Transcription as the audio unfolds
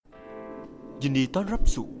ยินดีต้อนรับ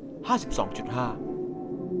สู่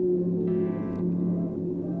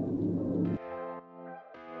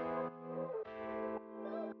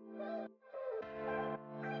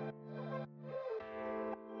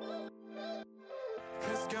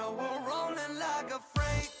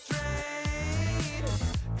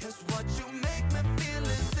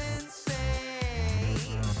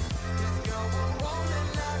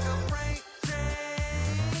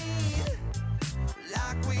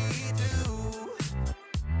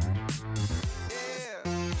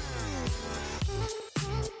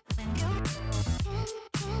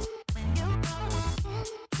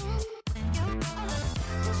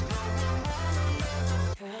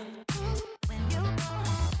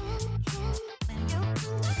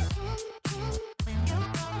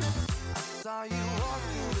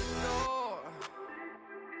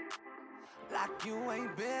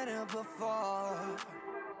ain't been here before.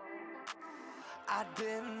 I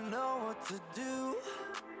didn't know what to do.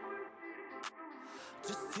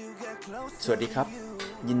 Just to get close. สวัสดีครับ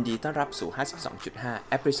ยินดีต้อนรับสู่ 52.5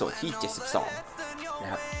 เอพิโซดที่ 72 นะ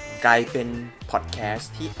ครับกลายเป็นพอดแคส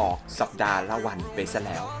ต์ที่ออกสัปดาห์ละวันไปซะแ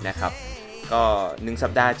ล้วนะครับก็1สั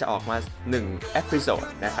ปดาห์จะออกมา1เอพิโซด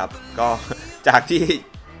นะครับก็จากที่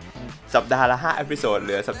สัปดาห์ละ5เอพิโซดเห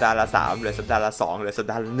ลือสัปดาห์ละ3เหลือสัปดาห์ละ2เหลือสัป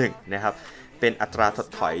ดาห์ละ1นะครับเป็นอัตราถด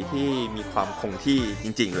ถอยที่มีความคงที่จ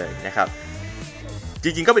ริงๆเลยนะครับจ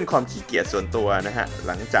ริงๆก็เป็นความขี้เกียจส่วนตัวนะฮะ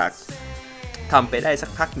หลังจากทำไปได้สั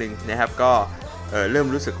กพักหนึ่งนะครับก็เริ่ม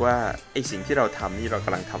รู้สึกว่าไอ้สิ่งที่เราทำนี่เราก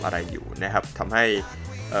ำลังทำอะไรอยู่นะครับทำให้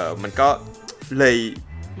มันก็เลย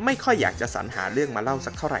ไม่ค่อยอยากจะสรรหาเรื่องมาเล่า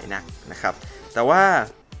สักเท่าไหร่นักนะครับแต่ว่า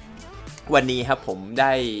วันนี้ครับผมไ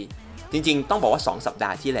ด้จริงๆต้องบอกว่า2สัปด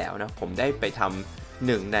าห์ที่แล้วนะผมได้ไปทำ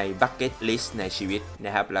1ใน bucket list ในชีวิตน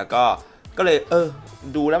ะครับแล้วก็เลย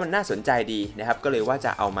ดูแล้วมันน่าสนใจดีนะครับก็เลยว่าจ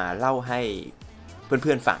ะเอามาเล่าให้เ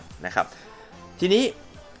พื่อนๆฟังนะครับทีนี้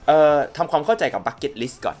ทำความเข้าใจกับ bucket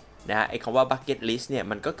list ก่อนนะฮะไอ้คำว่า bucket list เนี่ย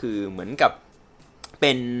มันก็คือเหมือนกับเ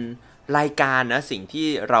ป็นรายการนะสิ่งที่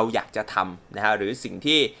เราอยากจะทำนะฮะหรือสิ่ง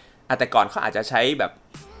ที่แต่ก่อนเขาอาจจะใช้แบบ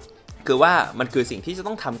คือว่ามันคือสิ่งที่จะ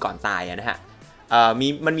ต้องทำก่อนตายนะฮะ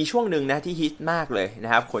มันมีช่วงหนึ่งนะที่ฮิตมากเลยน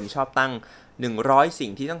ะครับคนชอบตั้ง100สิ่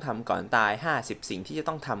งที่ต้องทำก่อนตาย50สิ่งที่จะ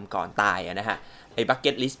ต้องทำก่อนตายนะฮะไอ้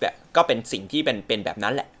bucket list แบบก็เป็นสิ่งที่เป็นแบบนั้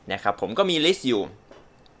นแหละนะครับผมก็มีลิสต์อยู่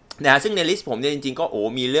นะซึ่งในลิสต์ผมเนี่ยจริงๆก็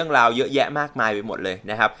มีเรื่องราวเยอะแยะมากมายไปหมดเลย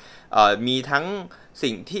นะครับมีทั้ง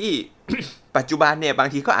สิ่งที่ ปัจจุบันเนี่ยบาง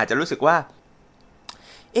ทีก็อาจจะรู้สึกว่า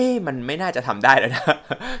มันไม่น่าจะทำได้แล้วนะ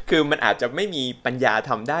คือมันอาจจะไม่มีปัญญา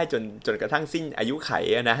ทำได้จนกระทั่งสิ้นอายุไข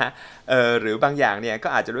นะฮะหรือบางอย่างเนี่ยก็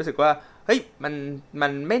อาจจะรู้สึกว่าเฮ้ยมั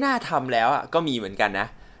นไม่น่าทำแล้วก็มีเหมือนกันนะ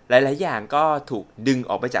หลายๆอย่างก็ถูกดึง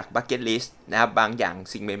ออกไปจาก bucket list นะครับบางอย่าง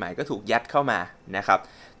สิ่งใหม่ๆก็ถูกยัดเข้ามานะครับ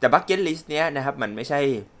แต่ bucket list เนี้ยนะครับมันไม่ใช่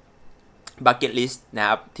bucket list นะค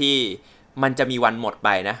รับที่มันจะมีวันหมดไป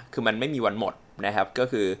นะคือมันไม่มีวันหมดนะครับก็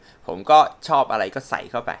คือผมก็ชอบอะไรก็ใส่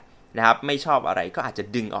เข้าไปนะครับไม่ชอบอะไรก็อาจจะ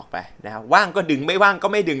ดึงออกไปนะครับว่างก็ดึงไม่ว่างก็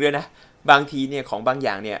ไม่ดึงเลยนะบางทีเนี่ยของบางอ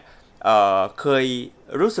ย่างเนี่ยเคย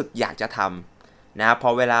รู้สึกอยากจะทำนะพอ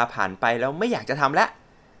เวลาผ่านไปแล้วไม่อยากจะทำแล้ว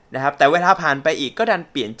นะครับแต่เวลาผ่านไปอีกก็ดัน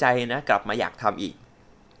เปลี่ยนใจนะกลับมาอยากทำอีก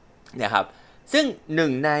นะครับซึ่ง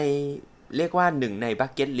เรียกว่าหนึ่งใน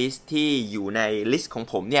bucket list ที่อยู่ในลิสต์ของ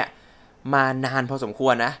ผมเนี่ยมานานพอสมคว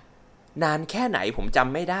รนะนานแค่ไหนผมจ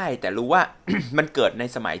ำไม่ได้แต่รู้ว่า มันเกิดใน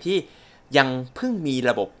สมัยที่ยังเพิ่งมี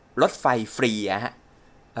ระบบรถไฟฟรีฮะ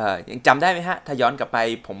ยังจำได้ไหมฮะถ้าย้อนกลับไป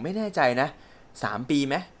ผมไม่แน่ใจนะ3ปี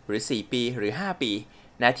ไหมหรือ4ปีหรือ5ปี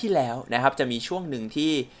นะที่แล้วนะครับจะมีช่วงหนึ่ง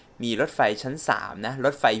ที่มีรถไฟชั้น3นะร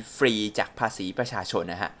ถไฟฟรีจากภาษีประชาชน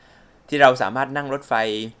นะฮะที่เราสามารถนั่งรถไฟ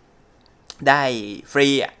ได้ฟรี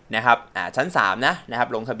นะครับชั้น3นะครับ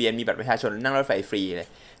ลงทะเบียนมีบัตรประชาชนนั่งรถไฟฟรีเลย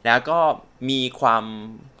แล้วก็มีความ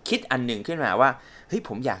คิดอันหนึ่งขึ้นมาว่าเฮ้ยผ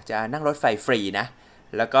มอยากจะนั่งรถไฟฟรีนะ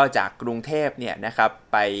แล้วก็จากกรุงเทพเนี่ยนะครับ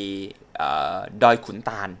ไปดอยขุน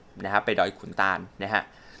ตาลนะครับไปดอยขุนตาลนะฮะ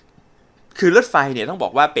คือรถไฟเนี่ยต้องบอ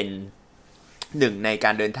กว่าเป็นหนึ่งในก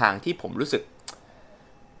ารเดินทางที่ผมรู้สึก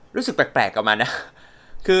แปลกๆกับมันนะ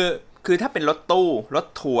คือถ้าเป็นรถตู้รถ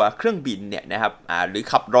ทัวร์เครื่องบินเนี่ยนะครับหรือ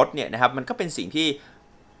ขับรถเนี่ยนะครับมันก็เป็นสิ่งที่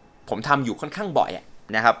ผมทำอยู่ค่อนข้างบ่อย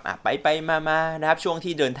นะครับไปมานะครับช่วง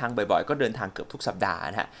ที่เดินทางบ่อยๆก็เดินทางเกือบทุกสัปดาห์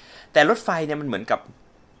นะฮะแต่รถไฟเนี่ยมันเหมือนกับ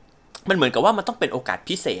ว่ามันต้องเป็นโอกาส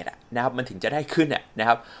พิเศษนะครับมันถึงจะได้ขึ้นนะค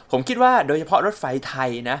รับผมคิดว่าโดยเฉพาะรถไฟไทย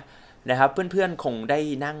นะครับเพื่อนๆคงได้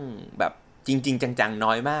นั่งแบบจริงๆจังๆ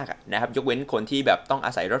น้อยมากนะครับยกเว้นคนที่แบบต้องอ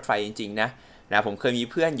าศัยรถไฟจริงๆนะผมเคยมี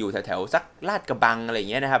เพื่อนอยู่แถวๆสักลาดกระบังอะไรอย่าง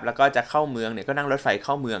เงี้ยนะครับแล้วก็จะเข้าเมืองเนี่ยก็นั่งรถไฟเ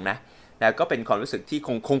ข้าเมืองนะแล้วก็เป็นความรู้สึกที่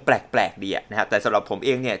คงแปลกๆดีนะครับแต่สำหรับผมเอ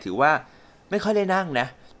งเนี่ยถือว่าไม่ค่อยได้นั่งนะ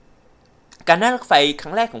การนั่งรถไฟค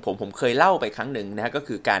รั้งแรกของผมเคยเล่าไปครั้งหนึ่งนะฮะก็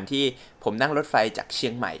คือการที่ผมนั่งรถไฟจากเชีย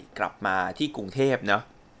งใหม่กลับมาที่กรุงเทพเนาะ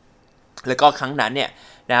แล้วก็ครั้งนั้นเนี่ย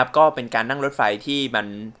นะครับก็เป็นการนั่งรถไฟที่มัน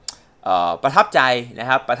ประทับใจนะ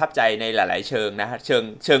ครับประทับใจในหลายๆเชิงนะ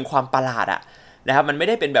เชิงความประหลาดอะนะครับมันไม่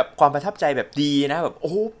ได้เป็นแบบความประทับใจแบบดีนะแบบโ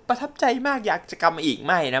อ้ประทับใจมากอยากจะกลับมาอีก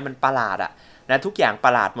ไม่นะมันประหลาดอะนะทุกอย่างปร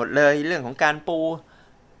ะหลาดหมดเลยเรื่องของการปู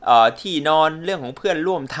ที่นอนเรื่องของเพื่อน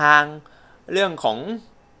ร่วมทางเรื่องของ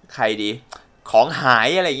ใครดีของหาย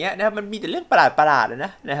อะไรเงี้ยนะครับมันมีแต่เรื่องประหลาด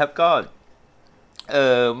นะครับก็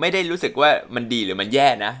ไม่ได้รู้สึกว่ามันดีหรือมันแย่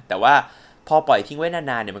นะแต่ว่าพอปล่อยทิ้งไว้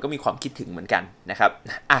นานๆเนี่ยมันก็มีความคิดถึงเหมือนกันนะครับ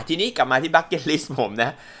ทีนี้กลับมาที่บัคเก็ตลิสต์ผมน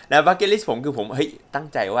ะบัคเก็ตลิสต์ผมคือผมตั้ง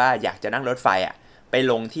ใจว่าอยากจะนั่งรถไฟไป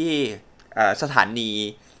ลงที่สถานี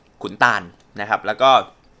ขุนตาลนะครับแล้วก็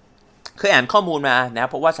เคยอ่านข้อมูลมานะ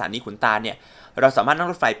เพราะว่าสถานีขุนตาลเนี่ยเราสามารถนั่ง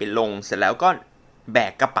รถไฟไปลงเสร็จแล้วก็แบ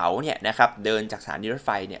กกระเป๋าเนี่ยนะครับเดินจากสถานีรถไฟ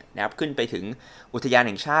เนี่ยนะครับขึ้นไปถึงอุทยานแ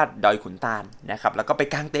ห่งชาติดอยขุนตาลนะครับแล้วก็ไป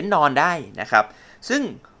กางเต็นท์นอนได้นะครับซึ่ง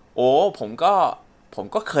ผม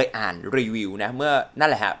ก็เคยอ่านรีวิวนะเมื่อนั่น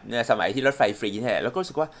แหละครับในสมัยที่รถไฟฟรีเนี่ยแล้วก็รู้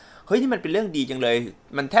สึกว่าเฮ้ยนี่มันเป็นเรื่องดีจังเลย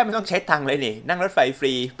มันแทบไม่ต้องใช้ตังค์เลยนี่นั่งรถไฟฟ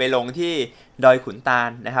รีไปลงที่ดอยขุนตาล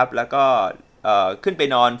นะครับแล้วก็ขึ้นไป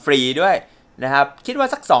นอนฟรีด้วยนะครับคิดว่า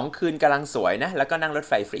สัก2คืนกำลังสวยนะแล้วก็นั่งรถ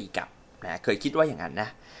ไฟฟรีกลับนะเคยคิดว่าอย่างนั้นนะ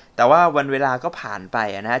แต่ว่าวันเวลาก็ผ่านไป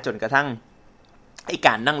นะจนกระทั่งก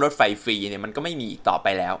ารนั่งรถไฟฟรีเนี่ยมันก็ไม่มีอีกต่อไป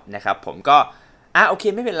แล้วนะครับผมก็โอเค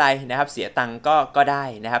ไม่เป็นไรนะครับเสียตังค์ก็ได้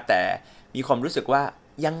นะครับแต่มีความรู้สึกว่า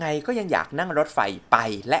ยังไงก็ยังอยากนั่งรถไฟไป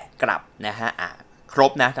และกลับนะฮะคร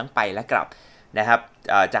บนะทั้งไปและกลับนะครับ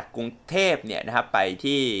จากกรุงเทพเนี่ยนะครับไป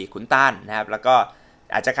ที่ขุนตาลนะครับแล้วก็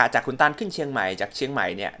อาจจะจากขุนตาลขึ้นเชียงใหม่จากเชียงใหม่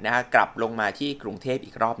เนี่ยนะฮะกลับลงมาที่กรุงเทพ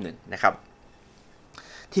อีกรอบหนึ่งนะครับ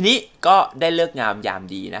ทีนี้ก็ได้เลิกงามยาม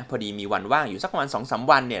ดีนะพอดีมีวันว่างอยู่สักประมาณ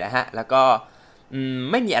 2-3 วันเนี่ยแหละฮะแล้วก็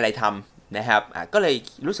ไม่มีอะไรทำนะครับก็เลย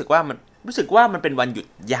รู้สึกว่ามันเป็นวันหยุด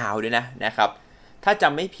ยาวด้วยนะครับถ้าจ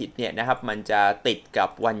ำไม่ผิดเนี่ยนะครับมันจะติดกับ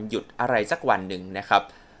วันหยุดอะไรสักวันหนึ่งนะครับ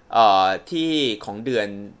ที่ของเดือน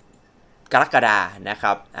กรกฎานะค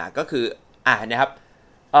รับก็คือนะครับ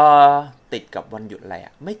ติดกับวันหยุดอะไร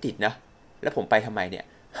ไม่ติดนะแล้วผมไปทำไมเนี่ย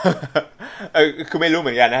คือไม่รู้เห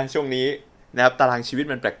มือนกันนะช่วงนี้นะครับตารางชีวิต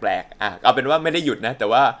มันแปลกๆเอาเป็นว่าไม่ได้หยุดนะแต่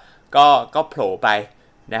ว่าก็โผล่ไป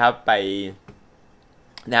นะครับไ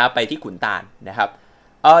ปที่ขุนตาลนะครับ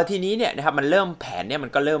ทีนี้เนี่ยนะครับมันเริ่มแผนเนี่ยมั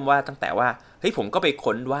นก็เริ่มว่าตั้งแต่ว่าเฮ้ยผมก็ไป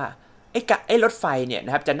ค้นว่าไอ้รถไฟเนี่ยน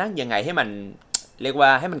ะครับจะนั่งยังไงให้มันเรียกว่า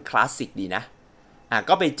ให้มันคลาสสิกดีนะ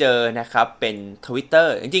ก็ไปเจอนะครับเป็น Twitter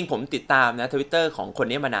จริงๆผมติดตามนะ Twitter ของคน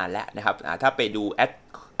นี้มานานแล้วนะครับถ้าไปดูแ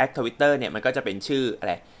อด Twitter เนี่ยมันก็จะเป็นชื่ออะ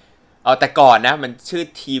ไรแต่ก่อนนะมันชื่อ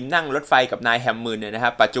ทีมนั่งรถไฟกับนายแฮมมืนเนี่ยนะค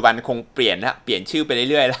รับปัจจุบันคงเปลี่ยนชื่อไป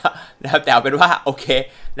เรื่อยๆแล้วนะครับแต่เอาเป็นว่าโอเค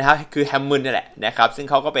นะครับคือแฮมมืนนั่นแหละนะครับซึ่ง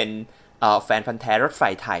เขาก็เป็นแฟนพันธุ์แท้รถไฟ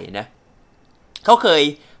ไทยนะเขาเคย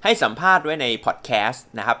ให้สัมภาษณ์ไว้ในพอดแคสต์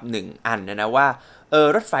นะครับ1อันนะว่า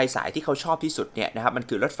รถไฟสายที่เขาชอบที่สุดเนี่ยนะครับมัน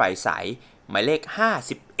คือรถไฟสายหมายเลข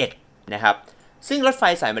51นะครับซึ่งรถไฟ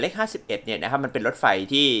สายหมายเลข51เนี่ยนะครับมันเป็นรถไฟ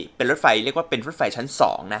ที่เป็นรถไฟเรียกว่าเป็นรถไฟชั้น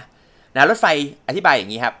2นะรถไฟอธิบายอย่า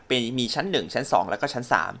งนี้ครับเป็นมีชั้น1ชั้น2แล้วก็ชั้น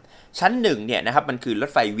3ชั้น1เนี่ยนะครับมันคือรถ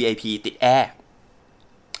ไฟ VIP ติดแอร์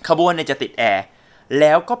ขบวนเนี่ยจะติดแอร์แ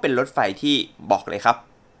ล้วก็เป็นรถไฟที่บอกเลยครับ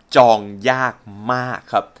จองยากมาก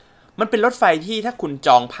ครับมันเป็นรถไฟที่ถ้าคุณจ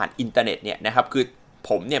องผ่านอินเทอร์เน็ตเนี่ยนะครับคือผ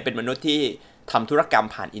มเนี่ยเป็นมนุษย์ที่ทำธุรกรรม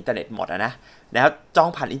ผ่านอินเทอร์เน็ตหมดนะครับจอง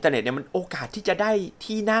ผ่านอินเทอร์เน็ตเนี่ยมันโอกาสที่จะได้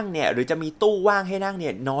ที่นั่งเนี่ยหรือจะมีตู้ว่างให้นั่งเนี่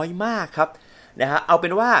ยน้อยมากครับนะฮะเอาเป็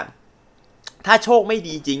นว่าถ้าโชคไม่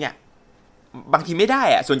ดีจริงบางทีไม่ได้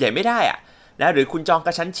ส่วนใหญ่ไม่ได้นะหรือคุณจองก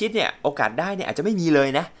ระชั้นชิดเนี่ยโอกาสได้เนี่ยอาจจะไม่มีเลย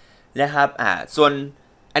นะครับส่วน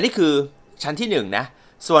อันนี้คือชั้นที่1นะ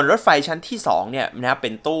ส่วนรถไฟชั้นที่2เนี่ยนะเป็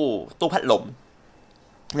นตู้พัดลม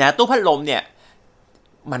นะตู้พัดลมเนี่ย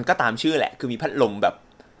มันก็ตามชื่อแหละคือมีพัดลมแบบ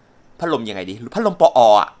พัดลมยังไงดีพัดลมปอ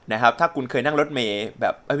นะครับถ้าคุณเคยนั่งรถเมล์แบ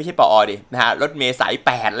บไม่ใช่ปอดินะฮะรถเมล์สาย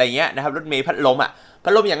8อะไรเงี้ยนะครับรถเมล์พัดลมพั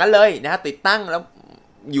ดลมอย่างนั้นเลยนะติดตั้งแล้ว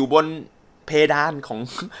อยู่บนเพดานของ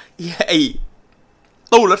ไอ้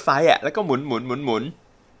ตู้รถไฟแล้วก็หมุน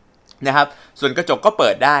นะครับส่วนกระจกก็เปิ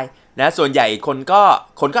ดได้นะส่วนใหญ่คนก็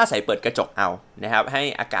อาศัยเปิดกระจกเอานะครับให้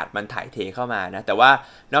อากาศมันถ่ายเทเข้ามานะแต่ว่า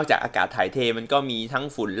นอกจากอากาศถ่ายเทมันก็มีทั้ง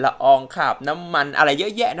ฝุ่นละอองคราบน้ำมันอะไรเยอ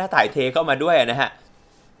ะแยะนะถ่ายเทเข้ามาด้วยนะฮะ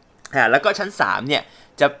แล้วก็ชั้น3เนี่ย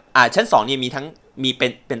จะชั้น2เนี่ยมี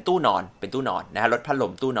เป็นตู้นอนนะฮะรถพัดล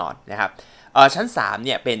มตู้นอนนะครับชั้น3เ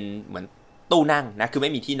นี่ยเป็นเหมือนตู้นั่งนะคือไ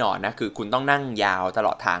ม่มีที่นอนนะคือคุณต้องนั่งยาวตล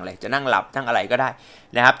อดทางเลยจะนั่งหลับนั่งอะไรก็ได้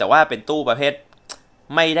นะครับแต่ว่าเป็นตู้ประเภท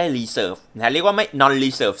ไม่ได้ reserve นะเรียกว่าไม่ non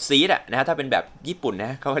reserve seat นะถ้าเป็นแบบญี่ปุ่นน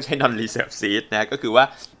ะเขาก็ใช้ non reserve seat นะก็คือว่า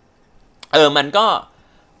มันก็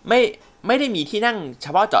ไม่ได้มีที่นั่งเฉ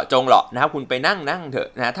พาะเจาะจงหรอกนะครับคุณไปนั่งเถอะ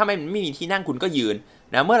นะถ้าไม่มีที่นั่งคุณก็ยืน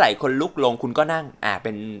นะเมื่อไหร่คนลุกลงคุณก็นั่งเ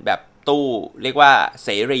ป็นแบบตู้เรียกว่าเส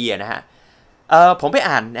รีนะฮะผมไป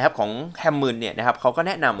อ่านนะครับของแฮมมืนเนี่ยนะครับเขาก็แ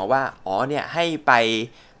นะนำมาว่าเนี่ยให้ไป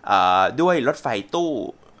ด้วยรถไฟ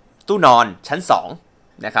ตู้นอนชั้น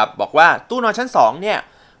2นะครับบอกว่าตู้นอนชั้น2เนี่ย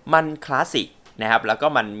มันคลาสสิกนะครับแล้วก็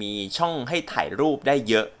มันมีช่องให้ถ่ายรูปได้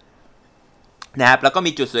เยอะนะครับแล้วก็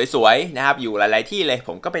มีจุดสวยๆนะครับอยู่หลายๆที่เลยผ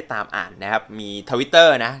มก็ไปตามอ่านนะครับมี Twitter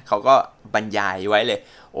นะเขาก็บรรยายไว้เลย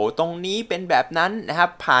ตรงนี้เป็นแบบนั้นนะครับ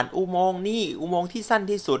ผ่านอุโมงค์นี่อุโมงค์ที่สั้น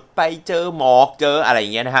ที่สุดไปเจอหมอกเจออะไรอย่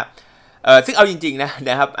างเงี้ยนะครับซึ่งเอาจริงๆน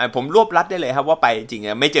ะครับผมรวบลัดได้เลยครับว่าไปจริง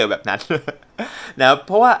ๆไม่เจอแบบนั้น นะครับเ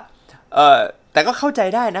พราะว่าแต่ก็เข้าใจ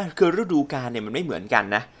ได้นะคือฤดูกาลเนี่ยมันไม่เหมือนกัน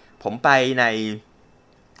นะผมไปใน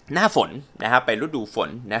หน้าฝนนะครับไปฤดูฝน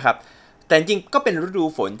นะครับแต่จริงๆก็เป็นฤดู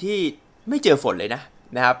ฝนที่ไม่เจอฝนเลยน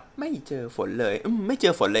ะครับไม่เจอฝนเลยไม่เจ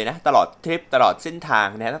อฝนเลยนะตลอดทริปตลอดเส้นทาง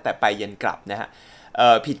นะตั้งแต่ไปเย็นกลับนะฮะ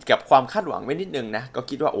ผิดกับความคาดหวังไว้นิดนึงนะก็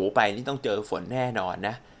คิดว่าไปนี่ต้องเจอฝนแน่นอน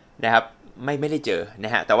นะครับไม่ได้เจอน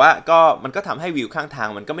ะฮะแต่ว่าก็มันก็ทำให้วิวข้างทาง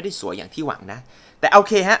มันก็ไม่ได้สวยอย่างที่หวังนะแต่โอ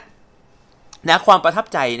เคฮะนะความประทับ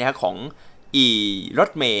ใจนะของรถ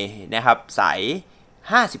เมล์นะครับสาย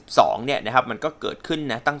52เนี่ยนะครับมันก็เกิดขึ้น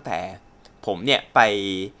นะตั้งแต่ผมเนี่ยไป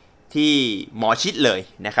ที่หมอชิตเลย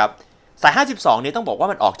นะครับสาย52เนี่ยต้องบอกว่า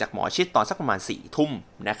มันออกจากหมอชิตตอนสักประมาณ 4 ทุ่ม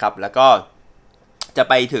นะครับแล้วก็จะ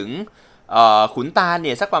ไปถึงขุนตาลเ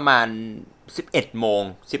นี่ยสักประมาณ11 โม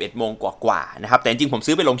งกว่าๆนะครับแต่จริงๆผม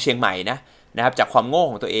ซื้อไปลงเชียงใหม่นะครับจากความโง่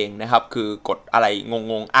ของตัวเองนะครับคือกดอะไร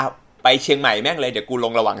งงไปเชียงใหม่แม่งเลยเดี๋ยวกูล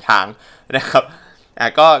งระหว่างทางนะครับ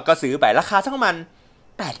ก็ซื้อไปราคาสักประมาณ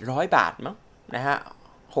800 บาทมั้งนะฮะ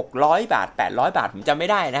600 บาท800 บาทผมจำไม่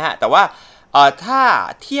ได้นะฮะแต่ว่าถ้า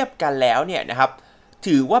เทียบกันแล้วเนี่ยนะครับ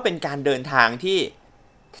ถือว่าเป็นการเดินทางที่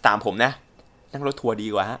ตามผมนะนั่งรถทัวร์ดี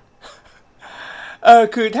กว่าฮะ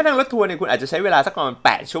คือถ้านั่งรถทัวร์เนี่ยคุณอาจจะใช้เวลาสักประมาณ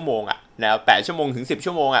8 ชั่วโมงนะครับ8 ชั่วโมงถึง10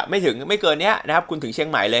 ชั่วโมงไม่เกินเนี้ยนะครับคุณถึงเชียง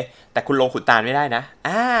ใหม่เลยแต่คุณลงขุนตาลไม่ได้นะ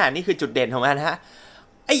นี่คือจุดเด่นของมันนะฮะ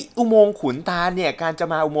ไออุโมงค์ขุนตาลเนี่ยการจะ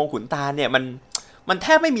มาอุโมงค์ขุนตาลเนี่ยมันแท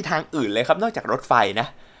บไม่มีทางอื่นเลยครับนอกจากรถไฟน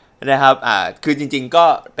ะครับคือจริงๆก็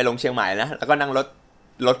ไปลงเชียงใหม่นะแล้วก็นั่ง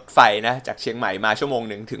รถไฟนะจากเชียงใหม่มาชั่วโมง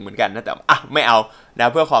นึงถึงเหมือนกันนะแต่ไม่เอาน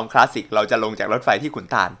ะเพื่อความคลาสสิกเราจะลงจากรถไฟที่ขุน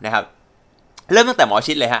ตาลนะครับเริ่มตั้งแต่หมอ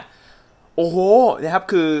ชิดเลยฮะโอ้โหนะครับ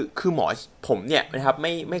คือหมอผมเนี่ยนะครับ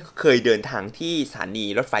ไม่เคยเดินทางที่สถานี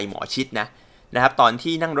รถไฟหมอชิดนะครับตอน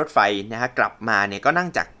ที่นั่งรถไฟนะฮะกลับมาเนี่ยก็นั่ง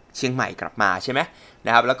จากเชียงใหม่กลับมาใช่ไหมน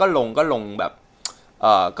ะครับแล้วก็ลงแบบ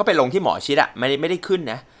ก็ไปลงที่หมอชิดไม่ได้ขึ้น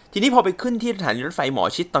นะทีนี้พอไปขึ้นที่สถานีรถไฟหมอ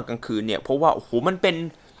ชิดตอนกลางคืนเนี่ยเพราะว่าโอ้โหมันเ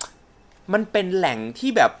ป็นแหล่งที่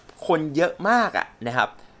แบบคนเยอะมากนะครับ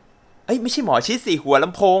ไม่ใช่หมอชิดสิหัวล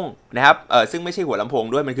ำโพงนะครับซึ่งไม่ใช่หัวลำโพง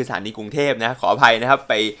ด้วยมันคือสถานีกรุงเทพนะขออภัยนะครับ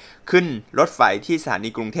ไปขึ้นรถไฟที่สถานี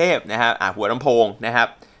กรุงเทพนะฮะหัวลำโพงนะครับ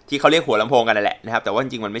ที่เขาเรียกหัวลำโพงกันนั่นแหละนะครับแต่ว่าจ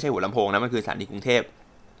ริงๆมันไม่ใช่หัวลำโพงนะมันคือสถานีกรุงเทพ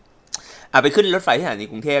ไปขึ้นรถไฟที่สถานี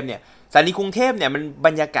กรุงเทพเนี่ยสถานีกรุงเทพเนี่ยมันบ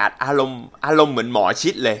รรยากาศอารมณ์เหมือนหมอ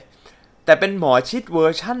ชิดเลยแต่เป็นหมอชิดเวอ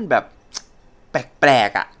ร์ชั่นแบบแปล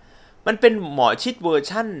กมันเป็นหมอชิดเวอร์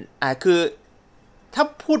ชั่นคือถ้า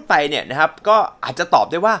พูดไปเนี่ยนะครับก็อาจจะตอบ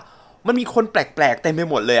ได้ว่ามันมีคนแปลกๆเต็มไป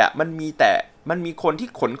หมดเลยมันมีคนที่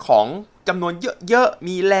ขนของจำนวนเยอะๆ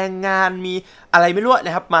มีแรงงานมีอะไรไม่รู้น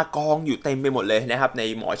ะครับมากองอยู่เต็มไปหมดเลยนะครับใน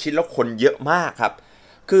หมอชิดแล้วคนเยอะมากครับ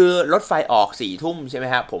คือรถไฟออก 4 ทุ่มใช่ไหม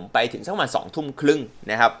ครับผมไปถึงสักประมาณ 2 ทุ่มครึ่ง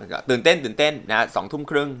นะครับตื่นเต้นนะ2 ทุ่ม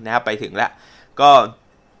ครึ่งนะครับไปถึงแล้วก็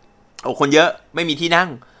คนเยอะไม่มีที่นั่ง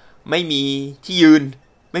ไม่มีที่ยืน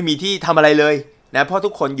ไม่มีที่ทำอะไรเลยนะเพราะทุ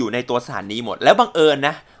กคนอยู่ในตัวสถานีหมดแล้วบังเอิญน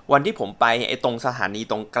ะวันที่ผมไปตรงสถานี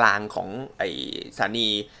ตรงกลางของสถานี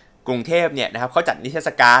กรุงเทพเนี่ยนะครับเขาจัดนิทรรศ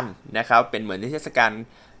การนะครับเป็นเหมือนนิทรรศการ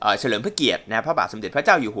เฉลิมพระเกียรตินะพระบาทสมเด็จพระเ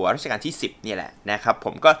จ้าอยู่หัวรัชกาลที่10เนี่ยแหละนะครับผ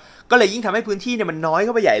มก็เลยยิ่งทำให้พื้นที่เนี่ยมันน้อยเ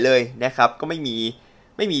ข้าไปใหญ่เลยนะครับก็ไม่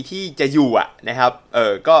มีที่จะอยู่นะครับ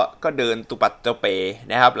ก็เดินตุปัดเตเป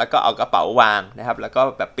นะครับแล้วก็เอากระเป๋าวางนะครับแล้วก็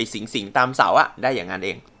แบบไปสิงตามเสาได้อย่างนั้นเอ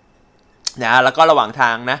งนะแล้วก็ระหว่างท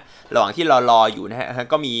างนะระหว่างที่รออยู่นะฮะ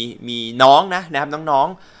ก็มีน้องนะครับน้อง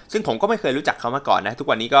ๆซึ่งผมก็ไม่เคยรู้จักเขามาก่อนนะทุก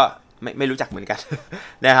วันนี้ก็ไม่รู้จักเหมือนกัน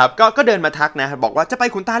นะครับก็เดินมาทักนะบอกว่าจะไป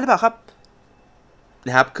ขุนตาลหรือเปล่าครับน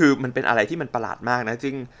ะครับคือมันเป็นอะไรที่มันประหลาดมากนะจ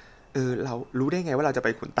ริงเรารู้ได้ไงว่าเราจะไป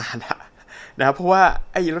ขุนตาลนะครับเพราะว่า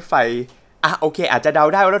ไอ้รถไฟโอเคอาจจะเดา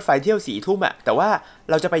ได้ว่ารถไฟเที่ยว 4 ทุ่มแต่ว่า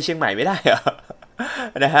เราจะไปเชียงใหม่ไม่ได้เหรอ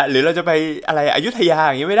นะฮะหรือเราจะไปอะไรอยุธยา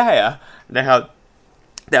อย่างงี้ไม่ได้เหรอนะครับ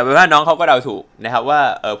แต่ว่าน้องเขาก็เดาถูกนะครับว่า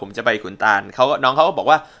ผมจะไปขุนตาลน้องเขาก็บอก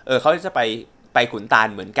ว่าเขาจะไปขุนตาล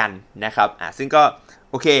เหมือนกันนะครับซึ่งก็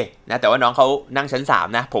โอเคนะแต่ว่าน้องเขานั่งชั้น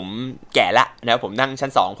3นะผมแก่ละนะผมนั่งชั้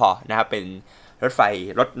น2พอนะครับเป็น รถไฟ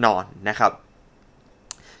รถนอนนะครับ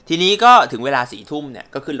ทีนี้ก็ถึงเวลา4 ทุ่มเนี่ย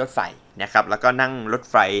ก็ขึ้นรถไฟนะครับแล้วก็นั่งรถ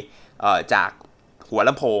ไฟจากหัวล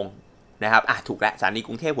ำโพงนะครับถูกแล้วสถานีก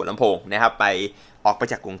รุงเทพหัวลำโพงนะครับไปออกไป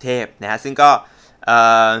จากกรุงเทพนะฮะซึ่งก็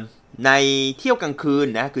ในเที่ยวกลางคืน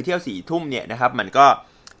นะคือเที่ยว4 ทุ่มเนี่ยนะครับมันก็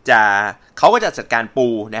เขาก็จะจัดการปู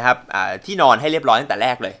นะครับที่นอนให้เรียบร้อยตั้งแต่แร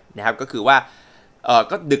กเลยนะครับก็คือว่า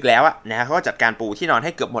ก็ดึกแล้วนะฮะเขาก็จัดการปูที่นอนใ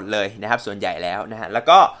ห้เกือบหมดเลยนะครับส่วนใหญ่แล้วนะฮะแล้ว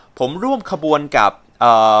ก็ผมร่วมขบวนกับ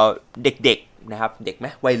เด็กๆนะครับเด็กไหม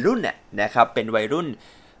วัยรุ่นเนี่ยนะครับเป็นวัยรุ่น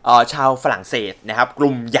ชาวฝรั่งเศสนะครับก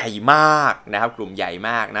ลุ่มใหญ่มากนะครับกลุ่มใหญ่ม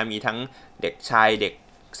ากนะมีทั้งเด็กชายเด็ก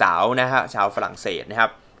สาวนะฮะชาวฝรั่งเศสนะครั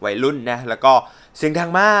บวัยรุ่นนะแล้วก็เสียงดั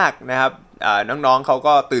งมากนะครับน้องๆเขา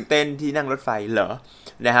ก็ตื่นเต้นที่นั่งรถไฟเหรอ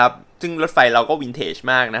นะครับซึ่งรถไฟเราก็วินเทจ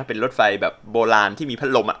มากนะเป็นรถไฟแบบโบราณที่มีพัด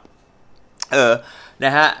ลมน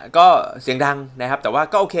ะฮะก็เสียงดังนะครับแต่ว่า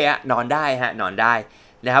ก็โอเคอะนอนได้ฮะนอนได้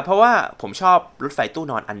นะครับเพราะว่าผมชอบรถไฟตู้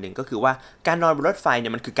นอนอันหนึ่งก็คือว่าการนอนบนรถไฟเนี่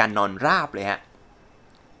ยมันคือการนอนราบเลยฮะ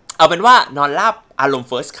เอาเป็นว่านอนราบอารมณ์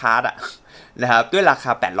first class อะนะครับด้วยราค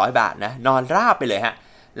า800 บาทนะนอนราบไปเลยฮะ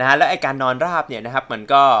นะฮะแล้วไอ้การนอนราบเนี่ยนะครับมัน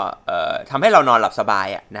ก็ทำให้เรานอนหลับสบาย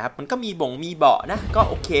อะนะครับมันก็มีเบาะนะก็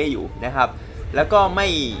โอเคอยู่นะครับแล้วก็ไม่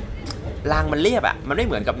รางมันเรียบอะมันไม่เ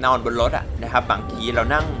หมือนกับนอนบนรถอะนะครับบางทีเรา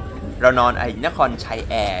นอนไอ้นครชัย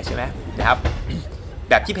แอร์ใช่ไหมนะครับ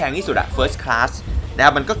แบบที่แพงที่สุดอะ first class นะค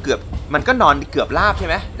รับมันก็นอนเกือบราบใช่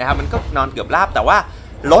ไหมนะครับมันก็นอนเกือบราบแต่ว่า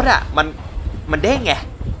รถอะมันเด้งไง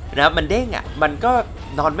นะครับมันเด้งอะมันก็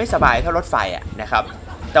นอนไม่สบายเท่ารถไฟอะนะครับ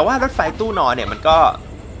แต่ว่ารถไฟตู้นอนเนี่ยมันก็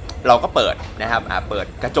เราก็เปิดนะครับเปิด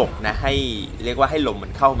กระจกนะให้เรียกว่าให้ลมมั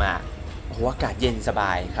นเข้ามาโอ้โหอากาศเย็นสบ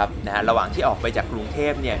ายครับนะระหว่างที่ออกไปจากกรุงเท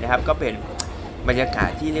พเนี่ยนะครับก็เป็นบรรยากาศ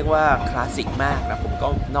ที่เรียกว่าคลาสสิกมากนะผมก็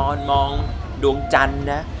นอนมองดวงจันทร์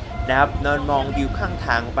นะครับนอนมองวิวข้างท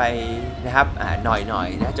างไปนะครับหน่อย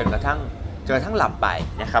นะจนกระทั่งหลับไป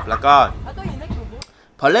นะครับแล้วก็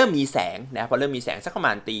พอเริ่มมีแสงนะพอเริ่มมีแสงสักประม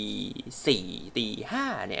าณตี 4 ตี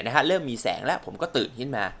 5เนี่ยนะฮะเริ่มมีแสงแล้วผมก็ตื่นขึ้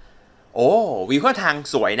นมาโอ้วิวข้างทาง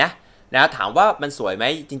สวยนะถามว่ามันสวยไหม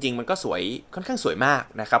จริงๆมันก็สวยค่อนข้างสวยมาก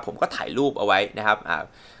นะครับผมก็ถ่ายรูปเอาไว้นะครับ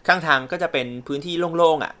ข้างทางก็จะเป็นพื้นที่โ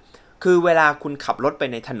ล่งๆคือเวลาคุณขับรถไป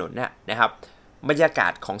ในถนนนะครับบรรยากา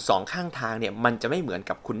ศของ2ข้างทางเนี่ยมันจะไม่เหมือน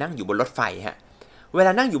กับคุณนั่งอยู่บนรถไฟฮะเวล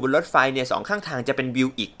านั่งอยู่บนรถไฟเนี่ย2ข้างทางจะเป็นวิว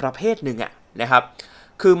อีกประเภทหนึ่งนะครับ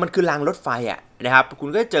คือมันคือรางรถไฟนะครับคุณ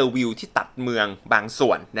ก็จะเจอวิวที่ตัดเมืองบางส่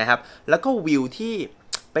วนนะครับแล้วก็วิวที่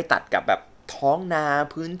ไปตัดกับแบบท้องนา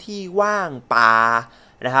พื้นที่ว่างป่า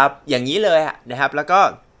นะครับอย่างนี้เลยนะครับแล้วก็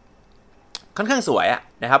ค่อนข้างสวย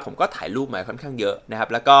นะครับผมก็ถ่ายรูปมาค่อนข้างเยอะนะครับ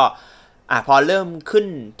แล้วก็พอเริ่มขึ้น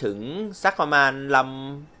ถึงสักประมาณล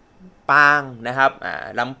ำปางนะครับ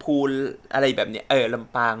ลำพูนอะไรแบบนี้ล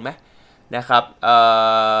ำปางไหมนะครับ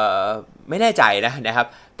ไม่แน่ใจนะครับ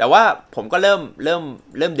แต่ว่าผมก็เริ่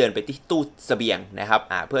มเดินไปที่ตู้เสบียงนะครับ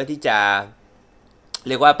เพื่อที่จะเ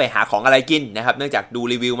รียกว่าไปหาของอะไรกินนะครับเนื่องจากดู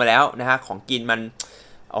รีวิวมาแล้วนะฮะของกินมัน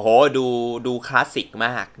โอ้โหดูคลาสสิกม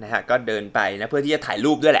ากนะฮะก็เดินไปนะเพื่อที่จะถ่าย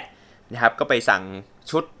รูปด้วยแหละนะครับก็ไปสั่ง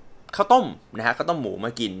ชุดข้าวต้มนะฮะข้าวต้มหมูม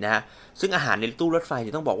ากินนะฮะซึ่งอาหารในตู้รถไฟ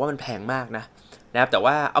ต้องบอกว่ามันแพงมากนะครับแต่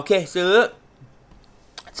ว่าโอเค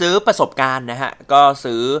ซื้อประสบการณ์นะฮะก็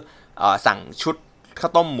ซื้อสั่งชุดข้า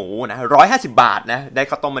วต้มหมูนะ150 บาทนะได้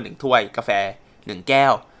ข้าวต้มมา1ถ้วยกาแฟ1แก้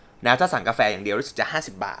วนะถ้าสั่งกาแฟอย่างเดียวรู้สึกจะ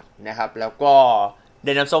50 บาทนะครับแล้วก็ไ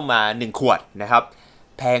ด้น้ำส้มมา1ขวดนะครับ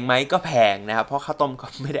แพงไหมก็แพงนะครับเพราะข้าวต้มก็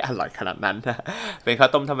ไม่ได้อร่อยขนาดนั้นนะเป็นข้า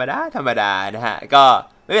วต้มธรรมดานะฮะก็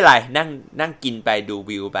ไม่เป็นไรนั่งกินไปดู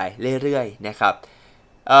วิวไปเรื่อยๆนะครับ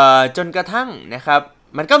จนกระทั่งนะครับ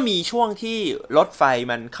มันก็มีช่วงที่รถไฟ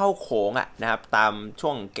มันเข้าโค้งนะครับตามช่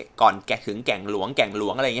วงก่อนถึงแก่งหลว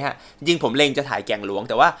งอะไรอย่างเงี้ยฮะจริงผมเล็งจะถ่ายแก่งหลวง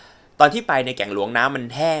แต่ว่าตอนที่ไปในแก่งหลวงน้ำมัน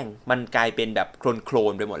แห้งมันกลายเป็นแบบโคล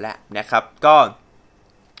นไปหมดแล้วนะครับ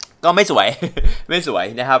ก็ไม่สวย ไม่สวย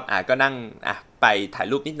นะครับก็นั่งไปถ่าย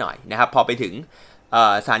รูปนิดหน่อยนะครับพอไปถึง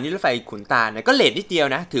สถานีรถไฟขุนตาลก็เลทนิดเดียว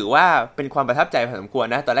นะถือว่าเป็นความประทับใจพอสมควร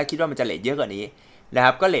นะตอนแรกคิดว่ามันจะเลทเยอะกว่านี้นะค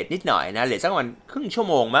รับก็เลทนิดหน่อยนะเลทสักประมาณครึ่งชั่ว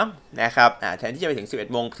โมงมั้งนะครับแทนที่จะไปถึง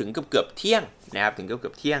 11 โมงถึงเกือบเที่ยงนะครับถึงเกื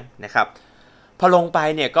อบเที่ยงนะครับพอลงไป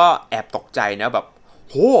เนี่ยก็แอบตกใจนะแบบ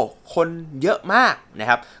โหคนเยอะมากนะ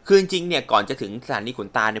ครับคือจริงๆเนี่ยก่อนจะถึงสถานีขุน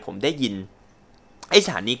ตาลเนี่ยผมได้ยินไอส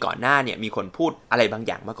ถานีก่อนหน้าเนี่ยมีคนพูดอะไรบางอ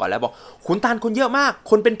ย่างมาก่อนแล้วบอกขุนตาลคนเยอะมาก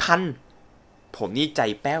คนเป็นพันผมนี่ใจ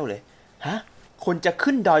แป้วเลยฮะคนจะ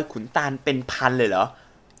ขึ้นดอยขุนตาลเป็นพันเลยเหรอ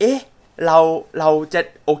เอ๊ะเราจะ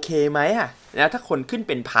โอเคไหมนะถ้าคนขึ้นเ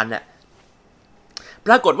ป็นพันป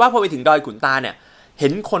รากฏว่าพอไปถึงดอยขุนตาลเนี่ยเห็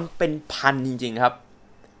นคนเป็นพันจริงๆครับ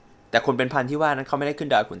แต่คนเป็นพันที่ว่านั้นเขาไม่ได้ขึ้น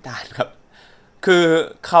ดอยขุนตาลครับคือ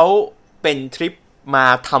เขาเป็นทริปมา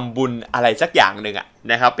ทำบุญอะไรสักอย่างหนึ่ง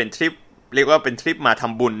นะครับเป็นทริป เรียกว่าเป็นทริปมาท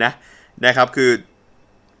ำบุญนะครับคือ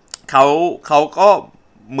เขาก็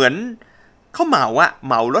เหมือนเขาเห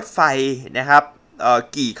มารถไฟนะครับ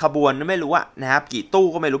กี่ขบวนไม่รู้นะครับกี่ตู้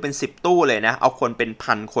ก็ไม่รู้เป็น10ตู้เลยนะเอาคนเป็น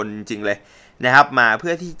พันคนจริงเลยนะครับมาเ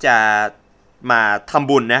พื่อที่จะมาทำ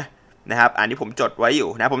บุญนะครับอันนี้ผมจดไว้อยู่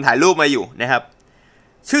นะผมถ่ายรูปมาอยู่นะครับ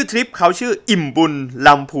ชื่อทริปเขาชื่ออิ่มบุญล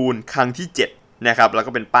ำพูนครั้งที่7นะครับแล้ว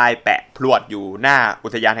ก็เป็นป้ายแปะพรวดอยู่หน้าอุ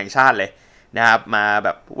ทยานแห่งชาติเลยนะครับมาแบ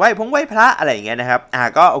บไหว้พระอะไรอย่างเงี้ยนะครับ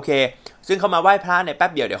ก็โอเคซึ่งเขามาไหว้พระในแป๊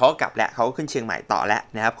บเดียวเดี๋ยวเขาก็กลับแล้วเขาขึ้นเชียงใหม่ต่อแล้ว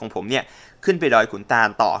นะครับของผมเนี่ยขึ้นไปดอยขุนตาล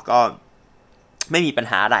ต่อก็ไม่มีปัญ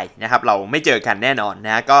หาอะไรนะครับเราไม่เจอกันแน่นอนน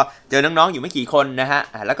ะก็เจอน้องๆอยู่ไม่กี่คนนะฮะ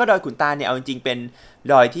แล้วก็ดอยขุนตาลเนี่ยเอาจริงๆเป็น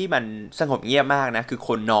ดอยที่มันสงบเงียบมากนะคือค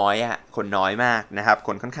นน้อยมากนะครับค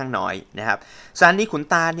นค่อนข้างน้อยนะครับสถานีขุน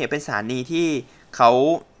ตาลเนี่ยเป็นสถานีที่เขา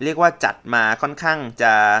เรียกว่าจัดมาค่อนข้างจ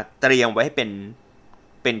ะเตรียมไว้ให้เ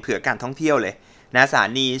ป็นเผื่อการท่องเที่ยวเลยนะสถา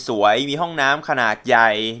นีสวยมีห้องน้ำขนาดใหญ่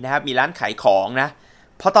นะครับมีร้านขายของนะ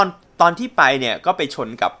เพราะตอนที่ไปเนี่ยก็ไปชน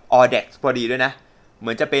กับ Audex พอดีด้วยนะเห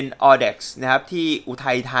มือนจะเป็น Audex นะครับที่อุ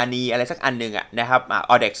ทัยธานีอะไรสักอันหนึ่งนะครับ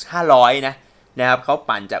Audex 500นะครับเขา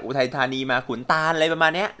ปั่นจากอุทัยธานีมาขุนตาลอะไรประมา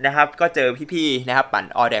ณนี้นะครับก็เจอพี่ๆนะครับปั่น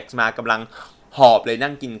Audex มากำลังหอบเลย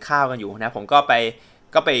นั่งกินข้าวกันอยู่นะผมก็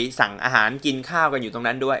ไปสั่งอาหารกินข้าวกันอยู่ตรง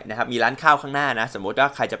นั้นด้วยนะครับมีร้านข้าวข้างหน้านะสมมติว่า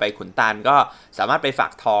ใครจะไปขุนตาลก็สามารถไปฝา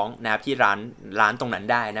กท้องนะครับที่ร้านตรงนั้น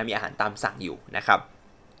ได้นะมีอาหารตามสั่งอยู่นะครับ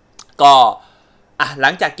ก็หลั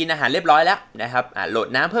งจากกินอาหารเรียบร้อยแล้วนะครับโหลด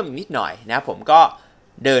น้ำเพิ่มอีกนิดหน่อยนะผมก็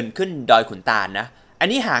เดินขึ้นดอยขุนตาลนะอัน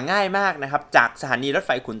นี้หาง่ายมากนะครับจากสถานีรถไ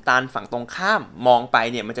ฟขุนตาลฝั่งตรงข้ามมองไป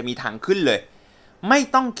เนี่ยมันจะมีทางขึ้นเลยไม่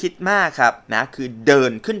ต้องคิดมากครับนะคือเดิ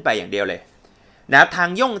นขึ้นไปอย่างเดียวเลยนะทาง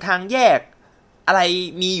แยกอะไร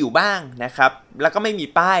มีอยู่บ้างนะครับแล้วก็ไม่มี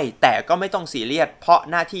ป้ายแต่ก็ไม่ต้องซีเรียสเพราะ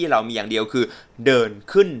หน้าที่เรามีอย่างเดียวคือเดิน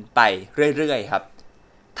ขึ้นไปเรื่อยๆครับ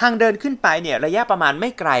ทางเดินขึ้นไปเนี่ยระยะประมาณไม่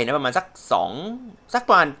ไกลนะประมาณสัก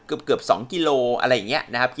ประมาณเกือบ2กิโลอะไรอย่างเงี้ย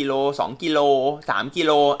นะครับกิโล2กิโล3กิโ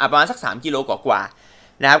ลประมาณสัก3กิโลกว่า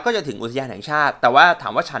นะครับก็จะถึงอุทยานแห่งชาติแต่ว่าถา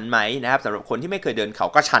มว่าชันไหมนะครับสำหรับคนที่ไม่เคยเดินเขา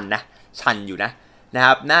ก็ชันอยู่นะค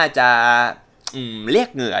รับน่าจะเรียก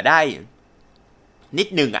เหงื่อได้นิด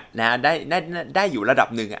นึงนะได้อยู่ระดับ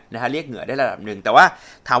หนึ่งนะฮะเรียกเหงื่อได้ระดับหนึ่งแต่ว่า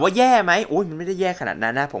ถามว่าแย่ไหมโอ้ยมันไม่ได้แย่ขนาด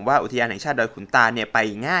นั้นนะผมว่าอุทยานแห่งชาติดอยขุนตาลเนี่ยไป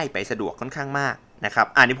ง่ายไปสะดวกค่อนข้างมากนะครับ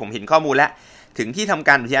นี่ผมเห็นข้อมูลแล้วถึงที่ทำก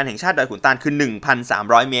ารอุทยานแห่งชาติดอยขุนตาลคือ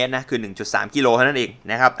 1,300 เมตรนะคือ 1.3 กิโลเท่านั้นเอง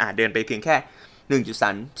นะครับเดินไปเพียงแค่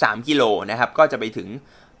 1.3 กิโลนะครับก็จะไปถึง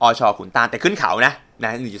อช.ขุนตาลแต่ขึ้นเขานะ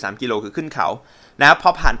 1.3 กิโลคือขึ้นเขานะครับพ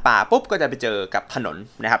อผ่านป่าปุ๊บก็จะไปเจอกับถนน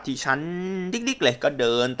นะครับที่ชั้นดิ๊กๆเลยก็เ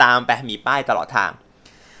ดินตามไปมีป้ายตลอดทาง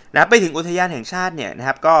นะไปถึงอุทยานแห่งชาติเนี่ยนะค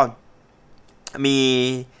รับก็มี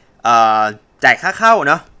จ่ายค่าเข้า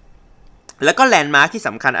เนาะแล้วก็แลนด์มาร์คที่ส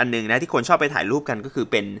ำคัญอันนึงนะที่คนชอบไปถ่ายรูปกันก็คือ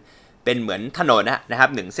เป็นเหมือนถนนนะครับ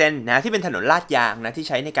1เส้นนะที่เป็นถนนลาดยางนะที่ใ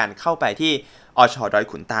ช้ในการเข้าไปที่อช.ดอย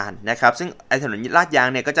ขุนตาลนะครับซึ่งไอ้ถนนลาดยาง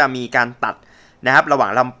เนี่ยก็จะมีการตัดนะครับระหว่า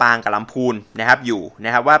งลำปางกับลำพูนนะครับอยู่น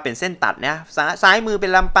ะครับว่าเป็นเส้นตัดนะซ้ายมือเป็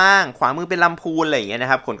นลำปางขวามือเป็นลำพูนอะไรอย่างเงี้ยน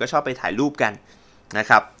ะครับคนก็ชอบไปถ่ายรูปกันนะ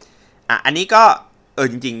ครับอันนี้ก็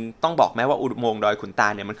จริงๆต้องบอกแม้ว่าอุโมงค์ดอยขุนตา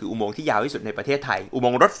ลเนี่ยมันคืออุโมงค์ที่ยาวที่สุดในประเทศไทยอุโม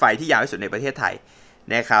งค์รถไฟที่ยาวที่สุดในประเทศไทย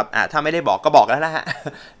นะครับถ้าไม่ได้บอกก็บอกแล้วนะฮะ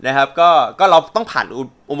นะครับก็เราต้องผ่าน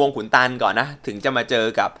อุโมงค์ขุนตาลก่อนนะถึงจะมาเจอ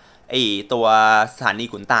กับไอตัวสถานี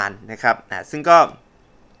ขุนตาลนะครับซึ่ง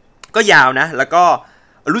ก็ยาวนะแล้วก็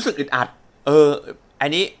รู้สึกอึดอัดอัน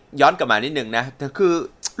นี้ย้อนกลับมานิดนึงนะแต่คือ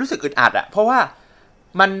รู้สึกอึดอัดเพราะว่า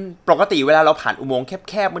มันปกติเวลาเราผ่านอุโมงค์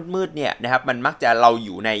แคบๆมืดๆเนี่ยนะครับมันมักจะเราอ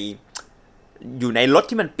ยู่ในรถ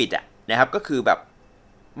ที่มันปิดนะครับก็คือแบบ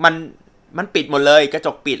มันปิดหมดเลยกระจ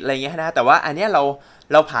กปิดอะไรเงี้ยนะแต่ว่าอันเนี้ยเ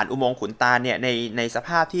ราผ่านอุโมงค์ขุนตาลเนี่ยในสภ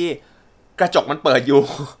าพที่กระจกมันเปิดอยู่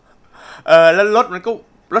แล้ว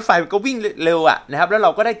รถไฟมันก็วิ่งเร็วนะครับแล้วเร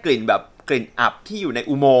าก็ได้กลิ่นแบบกลิ่นอับที่อยู่ใน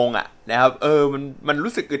อุโมงค์นะครับมัน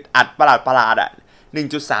รู้สึกอึดอัดประหลาด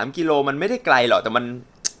1.3 กิโลมันไม่ได้ไกลหรอกแต่มัน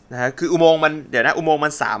นะคืออุโมงค์มันเดี๋ยวนะอุโมงค์มั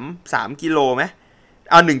น3กิโลไหม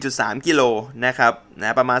เอา 1.3 กิโลนะครับน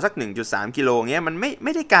ะประมาณสัก 1.3 กิโลเงี้ยมันไ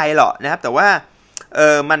ม่ได้ไกลหรอกนะครับแต่ว่า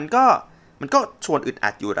มันก็ชวนอึดอั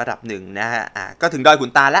ดอยู่ระดับหนึ่งนะฮะก็ถึงดอยขุ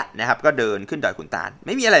นตาลแล้วนะครับก็เดินขึ้นดอยขุนตาลไ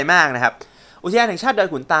ม่มีอะไรมากนะครับอุทยานแห่งชาติดอย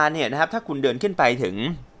ขุนตาลเนี่ยนะครับถ้าคุณเดินขึ้นไปถึง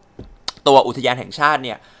ตัวอุทยานแห่งชาติเ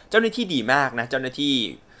นี่ยเจ้าหน้าที่ดีมากนะเจ้าหน้าที่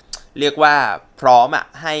เรียกว่าพร้อม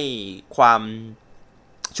ให้ความ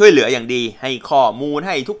ช่วยเหลืออย่างดีให้ข้อมูลใ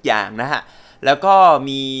ห้ทุกอย่างนะฮะแล้วก็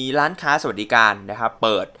มีร้านค้าสวัสดิการนะครับเ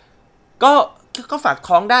ปิดก็ฝาก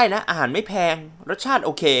ท้องได้นะอาหารไม่แพงรสชาติโอ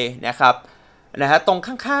เคนะครับนะฮะตรง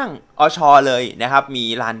ข้างๆอช.เลยนะครับมี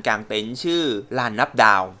ลานกลางเต็นท์ชื่อลานนับด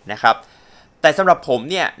าวนะครับแต่สำหรับผม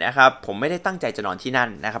เนี่ยนะครับผมไม่ได้ตั้งใจจะนอนที่นั่น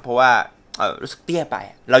นะครับเพราะว่า รู้สึกเตี้ยไป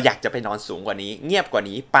เราอยากจะไปนอนสูงกว่านี้เงียบกว่า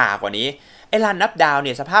นี้ป่ากว่านี้ไอ้ลานนับดาวเ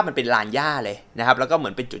นี่ยสภาพมันเป็นลานหญ้าเลยนะครับแล้วก็เหมื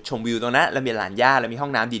อนเป็นจุดชมวิวตรงนั้นแล้วมีลานหญ้าแล้วมีห้อ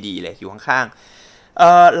งน้ำดีๆเลยอยู่ข้าง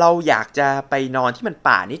ๆเราอยากจะไปนอนที่มัน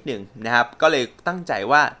ป่านิดนึงนะครับก็เลยตั้งใจ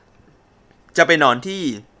ว่าจะไปนอนที่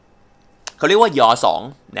เขาเรียกว่าย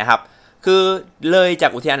2นะครับคือเลยจา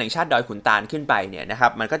กอุทยานแห่งชาติดอยขุนตาลขึ้นไปเนี่ยนะครั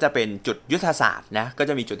บมันก็จะเป็นจุดยุทธศาสตร์นะก็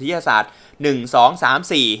จะมีจุดยุทธศาสตร์1 2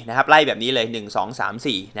 3 4นะครับไล่แบบนี้เลย1 2 3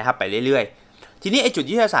 4นะครับไปเรื่อยๆทีนี้ไอ้จุด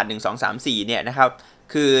ยุทธศาสตร์1 2 3 4เนี่ยนะครับ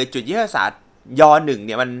คือจุดยุทธศาสตร์ย1เ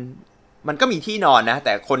นี่ยมันก็มีที่นอนนะแ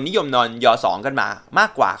ต่คนนิยมนอนย2กันมา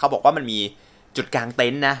กกว่าเขาบอกว่ามันมีจุดกางเต็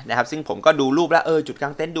นท์นะครับซึ่งผมก็ดูรูปแล้วจุดกา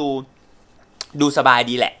งเต็นท์ดูสบาย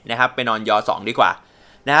ดีแหละนะครับไปนอนย2ดีกว่า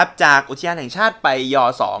นะครับจากอุทยานแห่งชาติไปย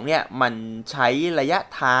2เนี่ยมันใช้ระยะ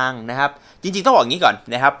ทางนะครับจริงๆต้องบอกอย่างนี้ก่อน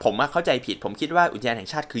นะครับผมเข้าใจผิดผมคิดว่าอุทยานแห่ง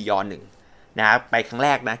ชาติคือย1นะครับไปครั้งแร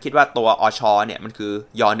กนะคิดว่าตัวอชเนี่ยมันคือ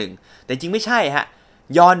ย1แต่จริงไม่ใช่ฮะ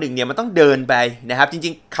ย1เนี่ยมันต้องเดินไปนะครับจ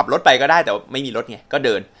ริงๆขับรถไปก็ได้แต่ไม่มีรถไงก็เ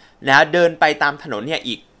ดินนะเดินไปตามถนนเนี่ย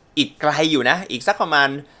อีกไกลอยู่นะอีกสักประมาณ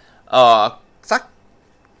สัก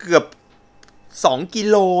เกือบ2 กิ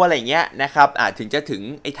โลอะไรเงี้ยนะครับถึงจะถึง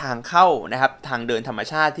ไอทางเข้านะครับทางเดินธรรม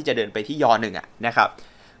ชาติที่จะเดินไปที่ย1นะครับ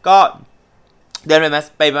ก็เดิน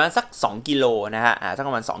ไปประมาณสัก2 กิโลนะฮะสักป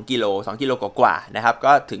ระมาณ2 กิโลกว่าๆนะครับ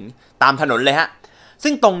ก็ถึงตามถนนเลยฮะ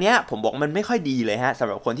ซึ่งตรงเนี้ยผมบอกมันไม่ค่อยดีเลยฮะสำ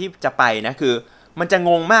หรับคนที่จะไปนะคือมันจะง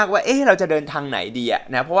งมากว่าเราจะเดินทางไหนดี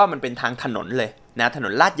นะเพราะว่ามันเป็นทางถนนเลยนะถน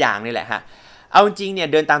นลาดยางนี่แหละฮะเอาจริงเนี่ย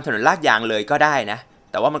เดินตามถนนลาดยางเลยก็ได้นะ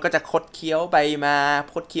แต่ว่ามันก็จะคดเคี้ยวไป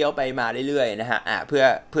มาเรื่อยๆนะฮะเ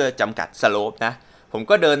พื่อจำกัดสโลปนะผม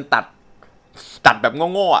ก็เดินตัดแบบ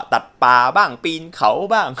โง่ๆตัดป่าบ้างปีนเขา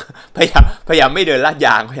บ้างพยายามไม่เดินลาดย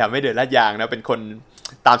างนะเป็นคน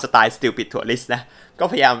ตามสไตล์ Stupid Tourist นะก็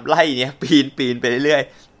พยายามไล่เนี่ยปีนไปเรื่อย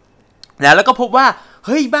ๆนะแล้วก็พบว่าเ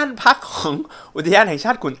ฮ้ยบ้านพักของอุทยานแห่งช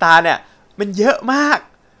าติขุนตาลเนี่ยมันเยอะมาก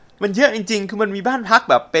มันเยอะจริงๆคือมันมีบ้านพัก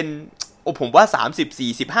แบบเป็นผมว่า30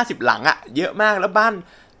 40 50หลังเยอะมากแล้ว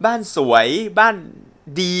บ้านสวยบ้าน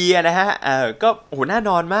ดีนะฮะก็น่า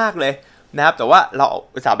นอนมากเลยนะครับแต่ว่าเรา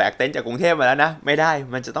อุตส่าห์แบกเต็นท์จากกรุงเทพมาแล้วนะไม่ได้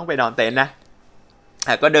มันจะต้องไปนอนเต็นท์นะ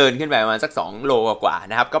ก็เดินขึ้นไปประมาณสัก2 โลกว่า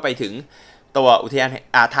นะครับก็ไปถึงตัวอุทยาน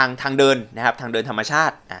ทางเดินนะครับทางเดินธรรมชา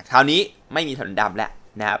ติคราวนี้ไม่มีถนนดำแล้ว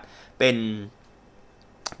นะครับเป็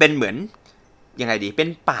นเหมือนยังไงดีเป็น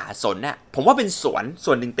ป่าสนผมว่าเป็นสวน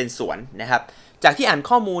ส่วนหนึ่งเป็นสวนนะครับจากที่อ่าน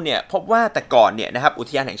ข้อมูลเนี่ยพบว่าแต่ก่อนเนี่ยนะครับอุ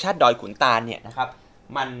ทยานแห่งชาติดอยขุนตาลเนี่ยนะครับ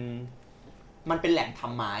มันเป็นแหล่งท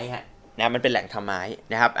ำไม้นะมันเป็นแหล่งทำไม้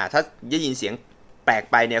นะครับถ้าได้ยินเสียงแปลก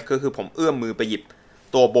ไปเนี่ยคือผมเอื้อมมือไปหยิบ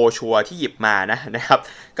ตัวโบชัวที่หยิบมานะครับ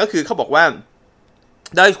ก็คือเขาบอกว่า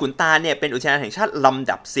ดอยขุนตาลเนี่ยเป็นอุทยานแห่งชาติลำ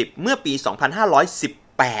ดับ10เมื่อปี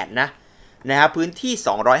 2518นะครับพื้นที่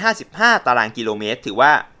255ตารางกิโลเมตรถือ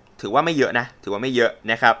ว่าไม่เยอะ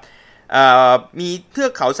นะครับมีเทือ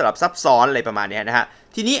กเขาสลับซับซ้อนอะไรประมาณนี้นะฮะ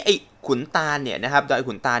ทีนี้ไอ้ขุนตาลเนี่ยนะครับดอย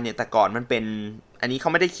ขุนตาลเนี่ยแต่ก่อนมันเป็นอันนี้เขา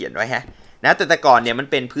ไม่ได้เขียนไว้นะแต่ก่อนเนี่ยมัน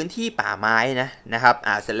เป็นพื้นที่ป่าไม้นะครับ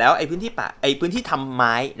เสร็จแล้วไอ้พื้นที่ทำไ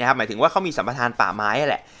ม้นะครับหมายถึงว่าเขามีสัมปทานป่าไม้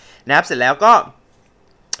แหละนะครับเสร็จแล้วก็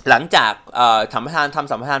หลังจากท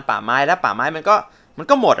ำสัมปทานป่าไม้แล้วป่าไม้มัน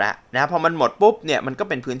ก็หมดนะพอมันหมดปุ๊บเนี่ยมันก็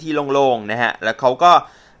เป็นพื้นที่โล่งๆนะฮะแล้วเขาก็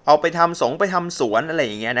เอาไปทำสวนอะไรอ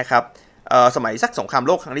ย่างเงี้ยนะครับสมัยสักสงครามโ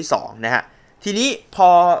ลกครั้งที่2นะฮะทีนี้พอ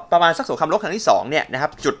ประมาณสักสงครามโลกครั้งที่2เนี่ยนะครั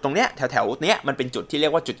บจุดตรงเนี้ยแถวเนี้ยมันเป็นจุดที่เรีย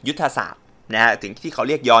กว่าจุดยุทธศาสตร์นะฮะถึงที่เขาเ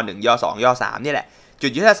รียกย1ย2ย3นี่แหละจุ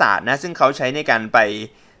ดยุทธศาสตร์นะซึ่งเขาใช้ในการไป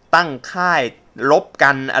ตั้งค่ายรบกั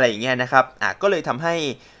นอะไรอย่างเงี้ยนะครับก็เลยทำให้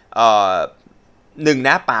1น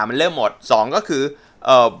ะป่ามันเริ่มหมด2ก็คือ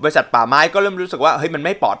บริษัทป่าไม้ก็เริ่มรู้สึกว่าเฮ้ยมันไ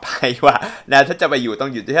ม่ปลอดภัยว่ะนะถ้าจะไปอยู่ตร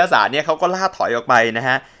งยุทธศาสตร์เนี่ยเขาก็ล่าถอยออกไปนะฮ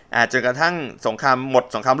ะจนกระทั่งสงคร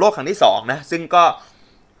ามโลกครั้งที่2นะซึ่ง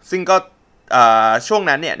ก็ช่วง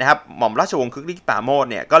นั้นเนี่ยนะครับหม่อมราชวงศ์คึกฤทธิ์ปราโมช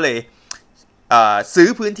เนี่ยก็เลยซื้อ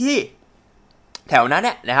พื้นที่แถวนั้นเ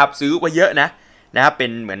นี่ยนะครับซื้อไว้เยอะนะครับเป็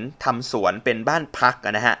นเหมือนทำสวนเป็นบ้านพัก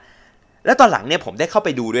นะฮะแล้วตอนหลังเนี่ยผมได้เข้าไป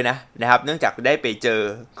ดูด้วยนะครับเนื่องจากได้ไปเจอ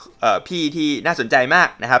พี่ที่น่าสนใจมาก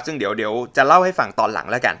นะครับซึ่งเดี๋ยวจะเล่าให้ฟังตอนหลัง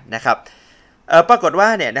แล้วกันนะครับปรากฏว่า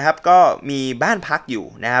เนี่ยนะครับก็มีบ้านพักอยู่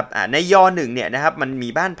นะครับในย1เนี่ยนะครับมันมี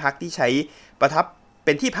บ้านพักที่ใช้เ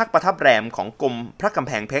ป็นที่พักประทับแรมของกรมพระกำแ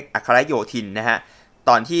พงเพชรอัครโยธินนะฮะ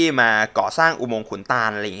ตอนที่มาก่อสร้างอุโมงค์ขุนตาล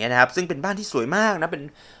อะไรอย่างเงี้ยนะครับซึ่งเป็นบ้านที่สวยมากนะเป็น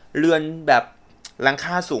เรือนแบบหลังค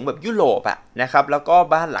าสูงแบบยุโรปนะครับแล้วก็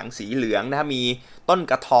บ้านหลังสีเหลืองนะมีต้น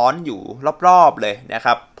กระท้อนอยู่รอบๆเลยนะค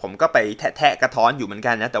รับผมก็ไปแทะกระท้อนอยู่เหมือน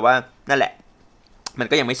กันนะแต่ว่านั่นแหละมัน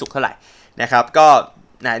ก็ยังไม่สุกเท่าไหร่นะครับก็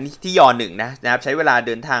นี่ที่ย1นะครับใช้เวลาเ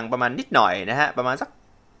ดินทางประมาณนิดหน่อยนะฮะประมาณสัก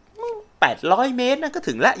800 เมตรนะก็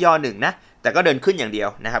ถึงละย1 แต่ก็เดินขึ้นอย่างเดียว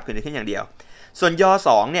นะครับคือเดินขึ้นอย่างเดียวส่วนย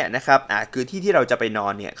2เนี่ยนะครับคือที่เราจะไปนอ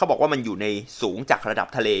นเนี่ยเขาบอกว่ามันอยู่ในสูงจากระดับ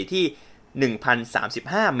ทะเลที่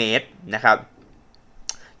 1,035 เมตรนะครับ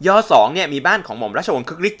ย2เนี่ยมีบ้านของหม่อมราชวงศ์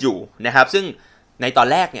คึกฤทธิ์อยู่นะครับซึ่งในตอน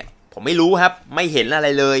แรกเนี่ยผมไม่รู้ครับไม่เห็นอะไร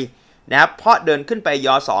เลยนะครับเพราะเดินขึ้นไปย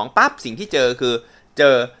2ปั๊บสิ่งที่เจอคือเจ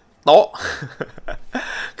อโต๊ะ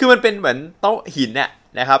คือมันเป็นเหมือนโต๊ะหินน่ะ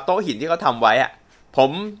นะครับโต๊ะหินที่เขาทำไว้อะผ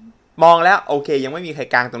มมองแล้วโอเคยังไม่มีใคร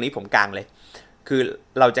กางตรงนี้ผมกางเลยคือ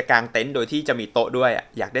เราจะกางเต็นท์โดยที่จะมีโต๊ะด้วยอ่ะ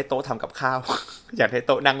อยากได้โต๊ะทำกับข้าว อยากได้โ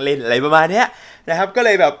ต๊ะนั่งเล่นอะไรประมาณเนี้ยนะครับก็เล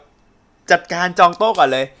ยแบบจัดการจองโต๊ะก่อน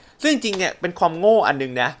เลยซึ่งจริงเนี่ยเป็นความโง่อันนึ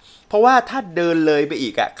งนะเพราะว่าถ้าเดินเลยไปอี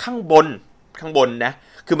กอ่ะข้างบนนะ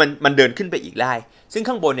คือมันเดินขึ้นไปอีกได้ซึ่ง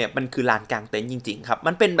ข้างบนเนี่ยมันคือลานกางเต็นท์จริงๆครับ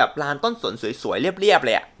มันเป็นแบบลานต้นสนสวยๆเรียบๆเล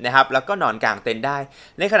ยอ่ะนะครับแล้วก็นอนกางเต็นท์ได้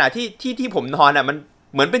ในขณะที่ผมนอนอ่ะมัน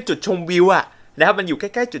เหมือนเป็นจุดชมวิวอ่ะนะครับมันอยู่ใก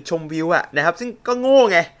ล้ๆจุดชมวิวอ่ะนะครับซึ่งก็โง่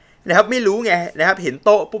ไงนะครับไม่รู้ไงนะครับเห็นโ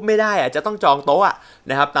ต๊ะปุ๊บไม่ได้อ่ะจะต้องจองโต๊ะอ่ะ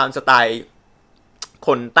นะครับตามสไตล์ค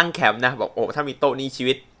นตั้งแคมป์นะบอกโอ้ถ้ามีโต๊ะนี้ชี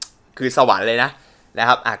วิตคือสวรรค์เลยนะค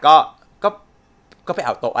รับก็ไปเอ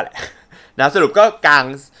าโต๊ะอะไรนะสรุปก็กาง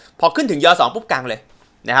พอขึ้นถึงย2ปุ๊บกางเลย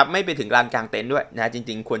นะครับไม่ไปถึงลานกางเต็นท์ด้วยนะจ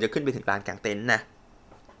ริงๆควรจะขึ้นไปถึงลานกางเต็นท์นะ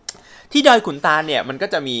ที่ดอยขุนตาลเนี่ยมันก็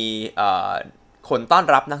จะมีคนต้อน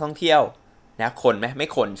รับนักท่องเที่ยวนะคนไหมไม่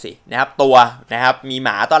คนสินะครับตัวนะครับมีหม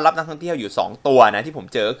าต้อนรับนักท่องเที่ยวอยู่2ตัวนะที่ผม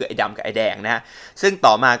เจอก็คือไอ้ดำกับไอ้แดงนะฮะซึ่ง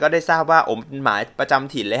ต่อมาก็ได้ทราบว่าเป็นหมาประจ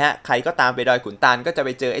ำถิ่นเลยฮะใครก็ตามไปดอยขุนตาลก็จะไป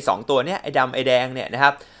เจอไอ้2ตัวเนี้ยไอ้ดำไอ้แดงเนี่ยนะค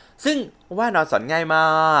รับซึ่งว่านอนสอนง่ายม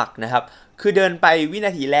ากนะครับคือเดินไปวิน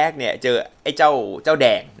าทีแรกเนี่ยเจอไอ้เจ้าแด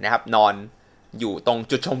งนะครับนอนอยู่ตรง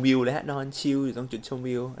จุดชมวิวเลยฮะนอนชิลอยู่ตรงจุดชม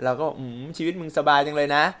วิวเราก็ชีวิตมึงสบายจังเลย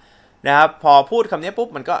นะครับพอพูดคำนี้ปุ๊บ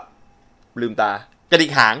มันก็ลืมตากระดิ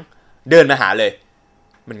กหางเดินมาหาเลย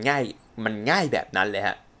มันง่ายแบบนั้นเลยฮ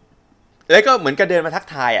ะแล้วก็เหมือนกับเดินมาทัก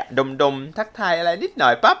ทายอ่ะดมทักทายอะไรนิดหน่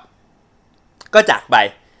อยปั๊บก็จากไป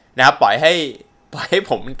นะครับปล่อยให้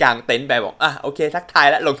ผมกางเต็นท์ไปบอกโอเคทักทาย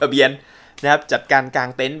แล้วลงทะเบียนนะครับจัดการกาง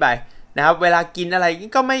เต็นท์ไปนะครับเวลากินอะไร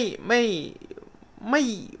ก็ไม่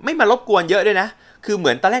มารบกวนเยอะด้วยนะคือเหมื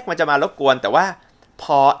อนตอนแรกมันจะมารบกวนแต่ว่าพ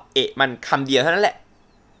อมันคำเดียวเท่านั้นแหละ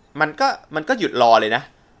มันก็หยุดรอเลยนะ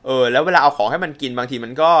แล้วเวลาเอาของให้มันกินบางทีมั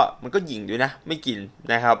นก็หยิ่งด้วยนะไม่กิน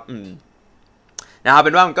นะครับนะครับเ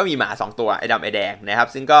ป็นว่ามันก็มีหมา2ตัวไอ้ดำไอ้แดงนะครับ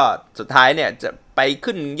ซึ่งก็สุดท้ายเนี่ยจะไป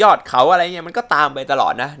ขึ้นยอดเขาอะไรเงี้ยมันก็ตามไปตลอ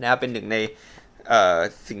ดนะครับเป็นหนึ่งใน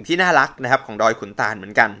สิ่งที่น่ารักนะครับของดอยขุนตาลเหมื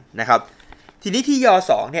อนกันนะครับทีนี้ที่ย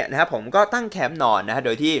2เนี่ยนะครับผมก็ตั้งแคมป์นอนนะฮะโด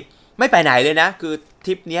ยที่ไม่ไปไหนเลยนะคือท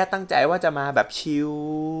ริปนี้ตั้งใจว่าจะมาแบบชิล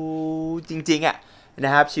จริงๆอ่ะน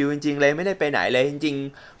ะครับชิลจริงๆเลยไม่ได้ไปไหนเลยจริง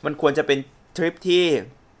ๆมันควรจะเป็นทริปที่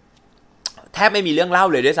แทบไม่มีเรื่องเล่า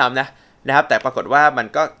เลยด้วยซ้ำนะครับแต่ปรากฏว่ามัน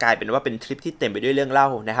ก็กลายเป็นว่าเป็นทริปที่เต็มไปด้วยเรื่องเล่า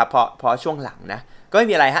นะครับเพราะช่วงหลังนะก็ไม่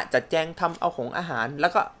มีอะไรฮะจัดแจงทำเอาของอาหารแล้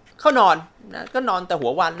วก็เข้านอนนะก็นอนแต่หั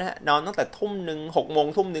ววันนะฮะนอนตั้งแต่6 โมง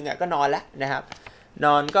ทุ่มนึงอ่ะก็นอนแล้วนะครับน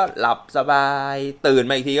อนก็หลับสบายตื่น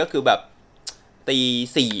มาอีกทีก็คือแบบตี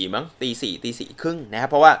 4มั้งตี 4 ครึ่งนะครับ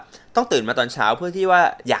เพราะว่าต้องตื่นมาตอนเช้าเพื่อที่ว่า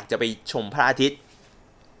อยากจะไปชมพระอาทิตย์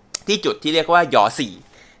ที่จุดที่เรียกว่าย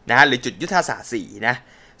4นะฮะหรือจุดยุทธศาสตร์4นะ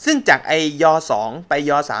ซึ่งจากไอย2ไป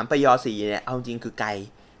ย3ไปย4เนี่ยเอาจริงคือไกล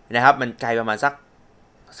นะครับมันไกลประมาณสัก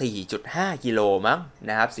 4.5 กิโลมั้ง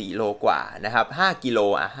นะครับ4โลกว่านะครับ5กิโล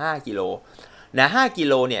5กิโลนะ5กิ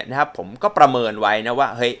โลเนี่ยนะครับผมก็ประเมินไว้นะว่า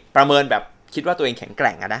เฮ้ยประเมินแบบคิดว่าตัวเองแข็งแก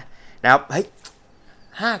ร่งนะครับเฮ้ย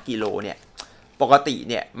5กิโลเนี่ยปกติ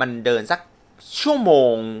เนี่ยมันเดินสักชั่วโม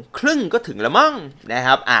งครึ่งก็ถึงแล้วมั้งนะค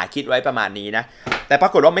รับคิดไว้ประมาณนี้นะแต่ปร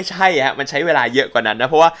ากฏว่าไม่ใช่ฮะมันใช้เวลาเยอะกว่านั้นนะ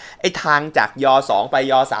เพราะว่าไอ้ทางจากย2ไป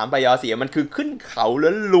ย3ไปย4มันคือขึ้นเขา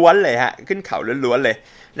ล้วนๆเลยฮะขึ้นเขาล้วนๆเลย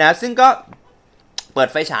นะซึ่งก็เปิด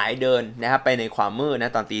ไฟฉายเดินนะครับไปในความมืดนะ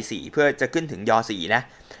ตอนตี 4เพื่อจะขึ้นถึงย4นะ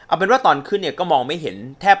เอาเป็นว่าตอนขึ้นเนี่ยก็มองไม่เห็น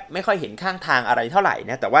แทบไม่ค่อยเห็นข้างทางอะไรเท่าไหร่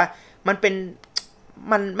นะแต่ว่ามั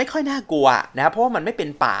นไม่ค่อยน่ากลัวนะเพราะว่ามันไม่เป็น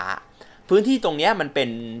ป่าพื้นที่ตรงนี้มันเ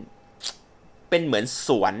ป็นเหมือนส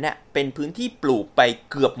วนเนี่ยเป็นพื้นที่ปลูกไป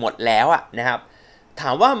เกือบหมดแล้วนะครับถา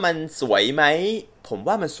มว่ามันสวยไหมผม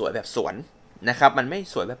ว่ามันสวยแบบสวนนะครับมันไม่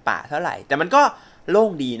สวยแบบป่าเท่าไหร่แต่มันก็โล่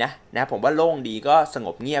งดีนะผมว่าโล่งดีก็สง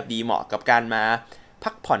บเงียบดีเหมาะกับการมาพั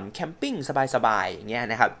กผ่อนแคมปิ้งสบายๆอย่างเงี้ย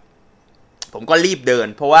นะครับผมก็รีบเดิน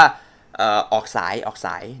เพราะว่าออกสา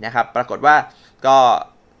ยนะครับปรากฏว่าก็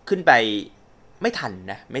ขึ้นไปไม่ทัน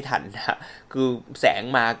นะคือแสง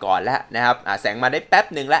มาก่อนแล้วนะครับแสงมาได้แป๊บ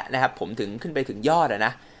นึงแล้วนะครับผมถึงขึ้นไปถึงยอด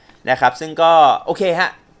นะครับซึ่งก็โอเคฮะ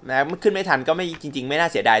นะขึ้นไม่ทันก็ไม่จริงๆไม่น่า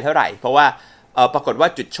เสียดายเท่าไหร่เพราะว่าปรากฏว่า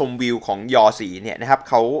จุดชมวิวของย4เนี่ยนะครับ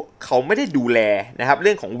เขาไม่ได้ดูแลนะครับเ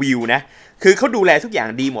รื่องของวิวนะคือเขาดูแลทุกอย่าง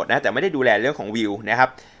ดีหมดนะแต่ไม่ได้ดูแลเรื่องของวิวนะครับ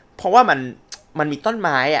เพราะว่า มันมีต้นไ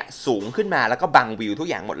ม้อ่ะสูงขึ้นมาแล้วก็บังวิวทุก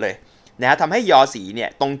อย่างหมดเลยนะทำให้ยอสีเนี่ย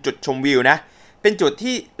ตรงจุดชมวิวนะเป็นจุด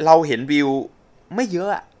ที่เราเห็นวิวไม่เยอะ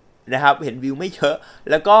นะครับเห็นวิวไม่เยอะ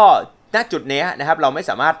แล้วก็ณจุดนี้นะครับเราไม่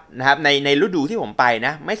สามารถนะครับในฤดูที่ผมไปน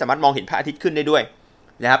ะไม่สามารถมองเห็นพระอาทิตย์ขึ้นได้ด้วย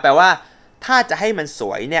นะครับแปลว่าถ้าจะให้มันส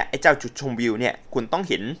วยเนี่ยไอ้เจ้าจุดชมวิวเนี่ยคุณต้อง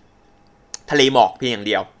เห็นทะเลหมอกเพียงอย่างเ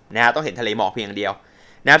ดียวนะฮะต้องเห็นทะเลหมอกเพียงอย่างเดียว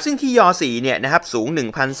นะครับซึ่งที่ยอสีเนี่ยนะครับสูง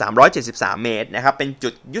 1,373 เมตรนะครับเป็นจุ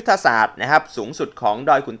ดยุทธศาสตร์นะครับสูงสุดของ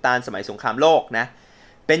ดอยขุนตาลสมัยสงครามโลกนะ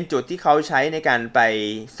เป็นจุดที่เขาใช้ในการไป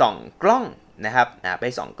ส่องกล้องนะครับไป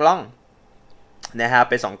ส่องกล้องนะครับ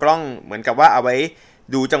ไปส่องกล้องเหมือนกับว่าเอาไว้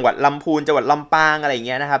ดูจังหวัดลำพูนจังหวัดลำปางอะไรเ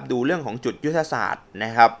งี้ยนะครับดูเรื่องของจุดยุทธศาสตร์น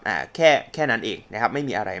ะครับแค่นั้นเองนะครับไม่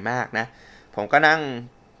มีอะไรมากนะผมก็นั่ง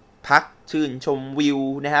พักชื่นชมวิว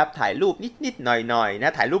นะครับถ่ายรูปนิดหน่อยน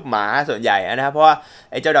ะถ่ายรูปหมาส่วนใหญ่นะครับเพราะว่า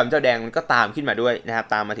ไอ้เจ้าดำเจ้าแดงมันก็ตามขึ้นมาด้วยนะครับ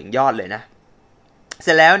ตามมาถึงยอดเลยนะเส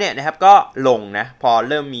ร็จแล้วเนี่ยนะครับก็ลงนะพอ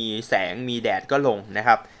เริ่มมีแสงมีแดดก็ลงนะค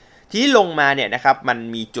รับที่ลงมาเนี่ยนะครับมัน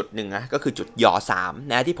มีจุดหนึ่งนะก็คือจุดยอ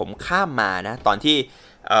3นะที่ผมข้ามมานะตอนที่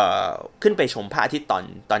ขึ้นไปชมพระอาทิตย์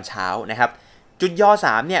ตอนเช้านะครับจุดยอ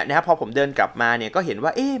3เนี่ยนะครับพอผมเดินกลับมาเนี่ยก็เห็นว่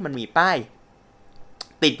ามันมีป้าย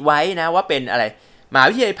ติดไว้นะว่าเป็นอะไรมหา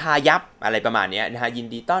วิทยาลัยพายัพอะไรประมาณนี้นะฮะยิน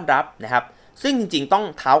ดีต้อนรับนะครับซึ่งจริงๆต้อง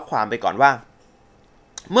เท้าความไปก่อนว่า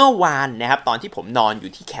เมื่อวานนะครับตอนที่ผมนอนอ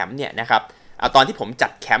ยู่ที่แคมป์เนี่ยนะครับตอนที่ผมจั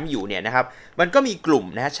ดแคมป์อยู่เนี่ยนะครับมันก็มีกลุ่ม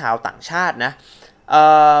นะชาวต่างชาตินะ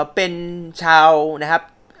เป็นชาวนะครับ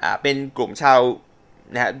เป็นกลุ่มชาว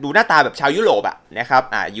นะฮะดูหน้าตาแบบชาวยุโรปนะครับ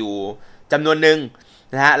อยู่จำนวนหนึ่ง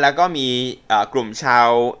นะฮะแล้วก็มีกลุ่มชาว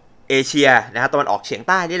เอเชียนะฮะตะวันออกเฉียงใ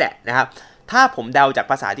ต้นี่แหละนะครับถ้าผมเดาจาก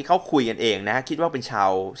ภาษาที่เขาคุยกันเองนะคิดว่าเป็นช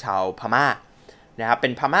าวพม่านะครับเป็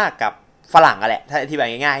นพม่ากับฝรั่งแหละถ้าอธิบาย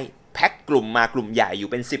ง่ายๆแพ็คกลุ่มมากลุ่มใหญ่อยู่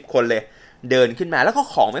เป็น10คนเลยเดินขึ้นมาแล้วก็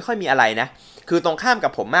ของไม่ค่อยมีอะไรนะคือตรงข้ามกั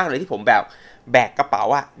บผมมากเลยที่ผมแบบแบกกระเป๋า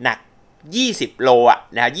หนัก20 โล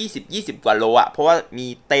นะ20 กว่าโลเพราะว่ามี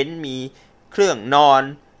เต็นท์มีเครื่องนอน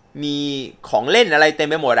มีของเล่นอะไรเต็ม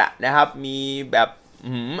ไปหมดนะครับมีแบบ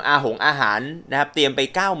อาหารนะครับเตรียมไป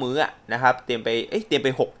9มื้อนะครับเตรียมไป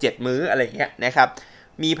 6-7 มื้ออะไรเงี้ยนะครับ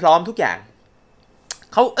มีพร้อมทุกอย่าง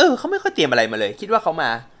เขาไม่ค่อยเตรียมอะไรมาเลยคิดว่าเขา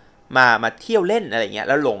มาเที่ยวเล่นอะไรเงี้ย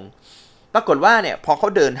แล้วลงปรากฏว่าเนี่ยพอเขา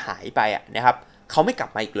เดินหายไปนะครับเขาไม่กลับ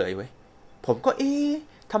มาอีกเลยเว้ยผมก็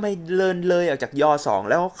ทำไมเลยออกจากยอ2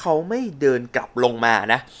แล้วเขาไม่เดินกลับลงมา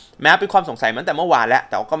นะแม้เป็นความสงสัยมันแต่เมื่อวานแล้ว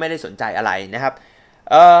แต่ก็ไม่ได้สนใจอะไรนะครับ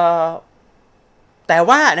แต่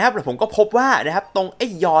ว่านะครับผมก็พบว่านะครับตรง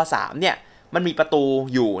ยอ3เนี่ยมันมีประตู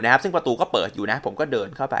อยู่นะครับซึ่งประตูก็เปิดอยู่นะผมก็เดิน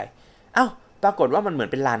เข้าไปปรากฏว่ามันเหมือน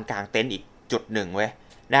เป็นลานกลางเต็นท์อีกจุดหนึ่งเว้ย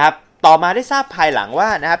นะครับต่อมาได้ทราบภายหลังว่า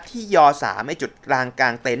นะครับที่ยอ3จุดลานกลา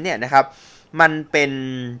งเต็นท์เนี่ยนะครับมันเป็น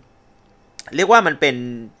เรียกว่ามันเป็น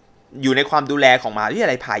อยู่ในความดูแลของมหาวิทย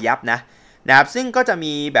าลัยพายัพนะครับซึ่งก็จะ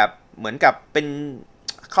มีแบบเหมือนกับเป็น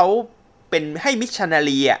เขาเป็นให้มิชชันนา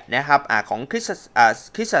รีนะครับของค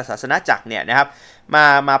ริสตศาสนาจักรเนี่ยนะครับ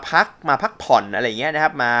มาพักผ่อนอะไรเงี้ยนะครั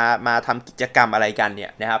บมาทำกิจกรรมอะไรกันเนี่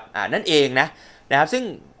ยนะครับนั่นเองนะครับซึ่ง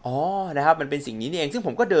นะครับมันเป็นสิ่งนี้นี่เองซึ่งผ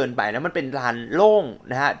มก็เดินไปนะมันเป็นลานโล่ง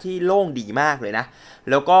นะฮะที่โล่งดีมากเลยนะ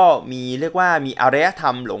แล้วก็มีเรียกว่ามีอารยธร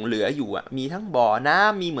รมหลงเหลืออยู่มีทั้งบ่อน้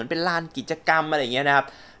ำมีเหมือนเป็นลานกิจกรรมอะไรเงี้ยนะครับ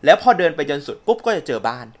แล้วพอเดินไปจนสุดปุ๊บก็จะเจอ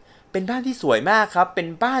บ้านเป็นบ้านที่สวยมากครับเป็น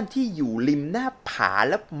บ้านที่อยู่ริมหน้าผา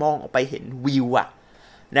แล้วมองออกไปเห็นวิว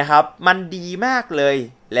นะครับมันดีมากเลย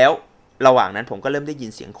แล้วระหว่างนั้นผมก็เริ่มได้ยิ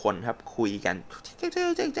นเสียงคนครับคุยกัน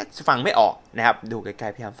ฟังไม่ออกนะครับดูไกล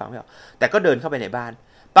ๆพยายามฟังไม่ออกแต่ก็เดินเข้าไปในบ้าน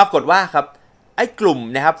ปรากฏว่าครับไอ้กลุ่ม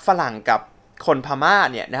นะครับฝรั่งกับคนพม่า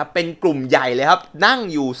เนี่ยนะครับเป็นกลุ่มใหญ่เลยครับนั่ง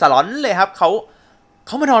อยู่สลอนเลยครับเข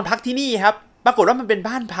ามานอนพักที่นี่ครับปรากฏว่ามันเป็น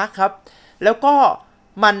บ้านพักครับแล้วก็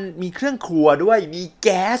มันมีเครื่องครัวด้วยมีแ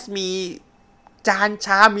ก๊สมีจานช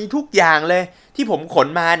ามมีทุกอย่างเลยที่ผมขน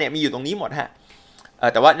มาเนี่ยมีอยู่ตรงนี้หมดฮะ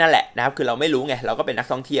แต่ว่านั่นแหละนะครับคือเราไม่รู้ไงเราก็เป็นนัก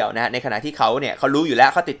ท่องเที่ยวนะในขณะที่เขาเนี่ยเขารู้อยู่แล้ว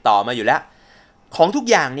เขาติดต่อมาอยู่แล้วของทุก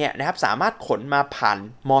อย่างเนี่ยนะครับสามารถขนมาผ่าน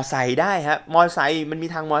มอไซค์ได้ฮะมอไซค์มันมี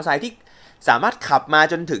ทางมอไซค์ที่สามารถขับมา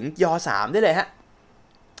จนถึงยอ3ได้เลยฮะ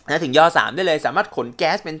นะถึงยอ3ได้เลยสามารถขนแ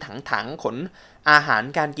ก๊สเป็นถังขนอาหาร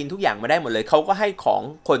การกินทุกอย่างมาได้หมดเลยเขาก็ให้ของ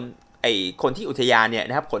คนที่อุทยานเนี่ย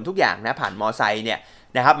นะครับขนทุกอย่างนะผ่านมอไซค์เนี่ย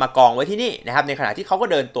นะครับมากองไว้ที่นี่นะครับในขณะที่เขาก็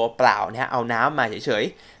เดินตัวเปล่านะฮะเอาน้ำมาเฉย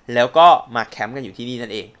ๆแล้วก็มาแคมป์กันอยู่ที่นี่นั่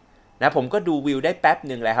นเองนะผมก็ดูวิวได้แป๊บ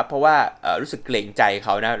นึงเลยครับเพราะว่ารู้สึกเกรงใจเข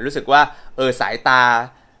านะรู้สึกว่าสายตา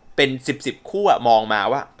เป็น10คู่มองมา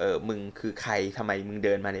ว่ามึงคือใครทำไมมึงเ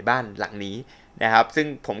ดินมาในบ้านหลังนี้นะครับซึ่ง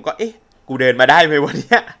ผมก็ก กูเดินมาได้ไหมวัน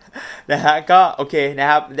นี้นะฮะก็โอเคนะ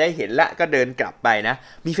ครับได้เห็นละก็เดินกลับไปนะ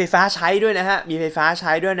มีไฟฟ้าใช้ด้วยนะฮะมีไฟฟ้าใ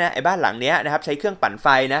ช้ด้วยนะไอ้บ้านหลังเนี้ยนะครับใช้เครื่องปั่นไฟ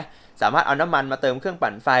นะสามารถเอาน้ำมันมาเติมเครื่อง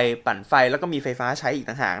ปั่นไฟแล้วก็มีไฟฟ้าใช้อีก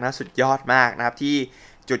ต่างหากนะสุดยอดมากนะครับที่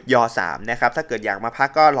จุดย3นะครับถ้าเกิดอยากมาพัก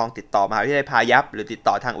ก็ลองติดต่อมหาวิทยาลัยพายัพหรือติด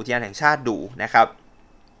ต่อทางอุทยานแห่งชาติดูนะครับ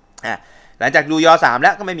หลังจากดูย3แ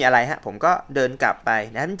ล้วก็ไม่มีอะไรฮะผมก็เดินกลับไป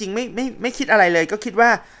นะจริงๆไม่คิดอะไรเลยก็คิดว่า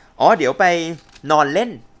เดี๋ยวไปนอนเล่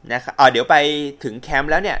นนะครับเดี๋ยวไปถึงแคมป์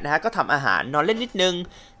แล้วเนี่ยนะฮะก็ทำอาหารนอนเล่นนิดนึง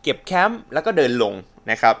เก็บแคมป์แล้วก็เดินลง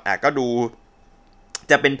นะครับก็ดู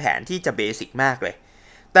จะเป็นแผนที่จะเบสิกมากเลย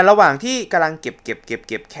แต่ระหว่างที่กำลังเ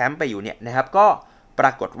ก็บแคมป์ไปอยู่เนี่ยนะครับก็ปร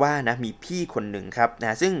ากฏว่านะมีพี่คนหนึ่งครับน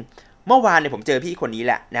ะซึ่งเมื่อวานเนี่ยผมเจอพี่คนนี้แ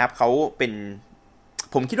หละนะครับเขาเป็น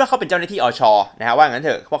ผมคิดว่าเขาเป็นเจ้าหน้าที่อช.นะฮะว่างั้นเถ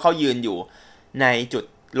อะเพราะเขายืนอยู่ในจุด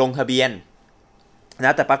ลงทะเบียนน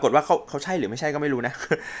ะแต่ปรากฏว่าเขาใช่หรือไม่ใช่ก็ไม่รู้นะ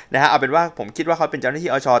นะฮะเอาเป็นว่าผมคิดว่าเขาเป็นเจ้าหน้าที่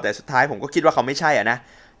อช.แต่สุดท้ายผมก็คิดว่าเขาไม่ใช่นะ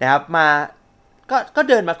ครับมาก็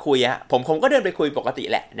เดินมาคุยผมก็เดินไปคุยปกติ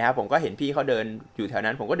แหละนะครับผมก็เห็นพี่เขาเดินอยู่แถว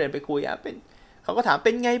นั้นผมก็เดินไปคุยเป็นเขาก็ถามเ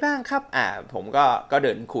ป็นไงบ้างครับผมก็เ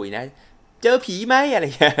ดินคุยนะเจอผีไหมอะไร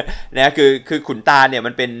เงี้ยนะคือขุนตาเนี่ย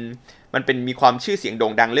มันเป็นมีความชื่อเสียงโด่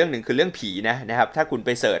งดังเรื่องหนึ่งคือเรื่องผีนะครับถ้าคุณไป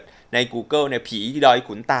เสิร์ชใน Google เนี่ยผีดอย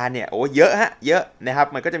ขุนตาเนี่ยเยอะเยอะนะครับ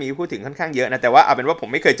มันก็จะมีพูดถึงค่อนข้างเยอะนะแต่ว่าเอาเป็นว่าผม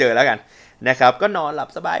ไม่เคยเจอแล้วกันนะครับก็นอนหลับ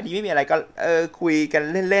สบายดีไม่มีอะไรก็คุยกัน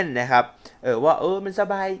เล่นๆนะครับว่ามันส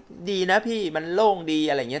บายดีนะพี่มันโล่งดี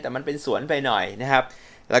อะไรเงี้ยแต่มันเป็นสวนไปหน่อยนะครับ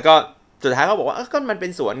แล้วก็สุดท้ายเขาบอกว่าก็มันเป็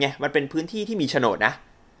นสวนไงมันเป็นพื้นที่ที่มีโฉนดนะ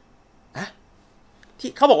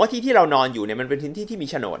ที่เขาบอกว่าที่เรานอนอยู่เนี่ยมันเป็นพื้นที่ที่มี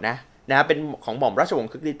โฉนดนะครับเป็นของหม่อมราชวง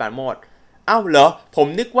ศ์คึกฤทธิ์ปราโมชเหรอผม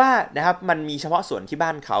นึกว่านะครับมันมีเฉพาะสวนที่บ้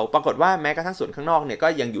านเขาปรากฏว่าแม้กระทั่งสวนข้างนอกเนี่ยก็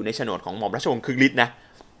ยังอยู่ในโฉนดของหม่อมราชวงศ์คึกฤทธิ์นะ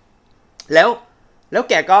แล้ว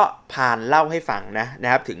แกก็ผ่านเล่าให้ฟังน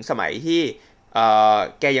ะครับถึงสมัยที่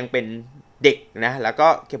แกยังเป็นเด็กนะแล้วก็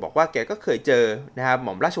แกบอกว่าแกก็เคยเจอนะครับห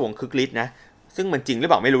ม่อมราชวงศ์คึกฤทธิ์นะซึ่งมันจริงหรือ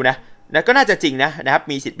เปล่าไม่รู้นะก็น่าจะจริงนะครับ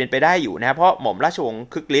มีสิทธิ์เป็นไปได้อยู่นะเพราะหม่อมราชวงศ์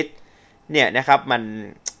คึกฤทธิ์เนี่ยนะครับมัน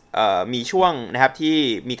มีช่วงนะครับที่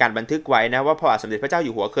มีการบันทึกไว้นะว่าพระบาทสมเด็จพระเจ้าอ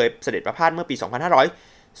ยู่หัวเคยเสด็จประพาสเมื่อปี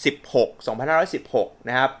2516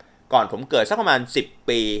นะครับก่อนผมเกิดสักประมาณ10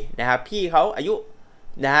ปีนะครับพี่เขาอายุ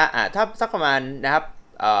นะฮะถ้าสักประมาณนะครับ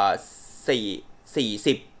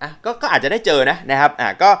40ก็อาจจะได้เจอนะครับ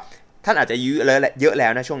ก็ท่านอาจจะเยอะแล้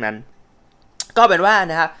วนะช่วงนั้นก็เป็นว่า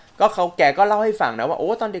นะครับก็แกก็เล่าให้ฟังนะว่า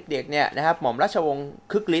ตอนเด็กๆเนี่ยนะครับหม่อมราชวงศ์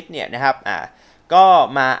คึกฤทธิ์เนี่ยนะครับก็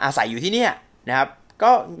มาอาศัยอยู่ที่เนี่ยนะครับ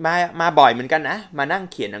ก็มาบ่อยเหมือนกันนะมานั่ง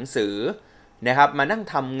เขียนหนังสือนะครับมานั่ง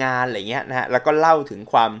ทำงานอะไรเงี้ยนะฮะแล้วก็เล่าถึง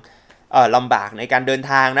ความลำบากในการเดิน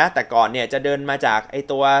ทางนะแต่ก่อนเนี่ยจะเดินมาจาก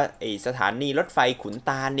ตัวสถานีรถไฟขุน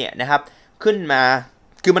ตาลเนี่ยนะครับขึ้นมา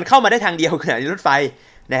คือมันเข้ามาได้ทางเดียวคือสถานีรถไฟ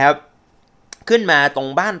นะครับขึ้นมาตรง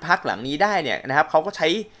บ้านพักหลังนี้ได้เนี่ยนะครับเขาก็ใช้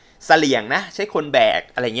เสลี่ยงนะใช้คนแบก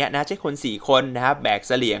อะไรเงี้ยนะใช้คน4คนนะครับแบกเ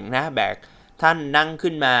สลี่ยงนะแบกท่านนั่ง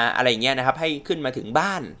ขึ้นมาอะไรเงี้ยนะครับให้ขึ้นมาถึงบ้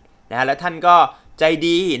านนะแล้วท่านก็ใจ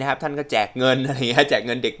ดีนะครับท่านก็แจกเงินอะไรเงี้ยแจกเ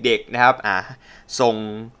งินเด็กๆนะครับส่ง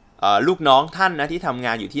ลูกน้องท่านนะที่ทำง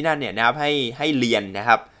านอยู่ที่นั่นเนี่ยนะครับให้เรียนนะค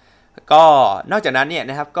รับก็นอกจากนั้นเนี่ย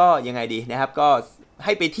นะครับก็ยังไงดีนะครับก็ใ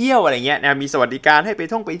ห้ไปเที่ยวอะไรเงี้ยนะมีสวัสดิการให้ไป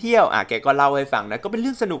ไปเที่ยวแกก็เล่าให้ฟังนะก็เป็นเ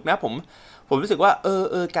รื่องสนุกนะผมรู้สึกว่า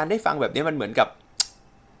การได้ฟังแบบนี้มันเหมือนกับ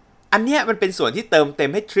อันเนี้ยมันเป็นส่วนที่เติมเต็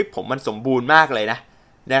มให้ทริปผมมันสมบูรณ์มากเลยน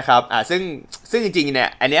ะครับซึ่งจริงๆเนี่ย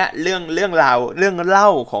อันเนี้ยเรื่องราวเรื่องเล่า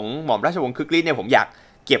ของหม่อมราชวงศ์คึกฤทธิ์เนี่ยผมอยาก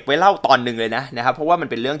เก็บไว้เล่าตอนนึงเลยนะครับเพราะว่ามัน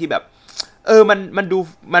เป็นเรื่องที่แบบ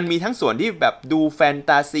มันมีทั้งส่วนที่แบบดูแฟน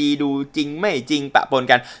ตาซีดูจริงไม่จริงปะปน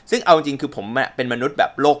กันซึ่งเอาจริงคือผมเป็นมนุษย์แบ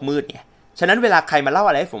บโลกมืดไงฉะนั้นเวลาใครมาเล่า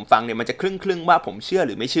อะไรให้ผมฟังเนี่ยมันจะครึ่งว่าผมเชื่อห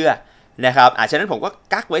รือไม่เชื่อนะครับฉะนั้นผมก็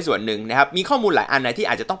กักไว้ส่วนหนึ่งนะครับมีข้อมูลหลายอันนะที่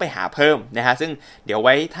อาจจะต้องไปหาเพิ่มนะฮะซึ่งเดี๋ยวไ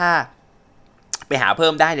ว้ถ้าไปหาเพิ่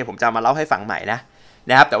มได้เนี่ยผมจะมาเล่าให้ฟังใหม่น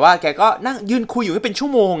ะครับแต่ว่าแกก็นั่งยืนคุยอยู่เป็นชั่ว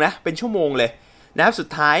โมงเป็นชั่วโมงเลยนะครับสุด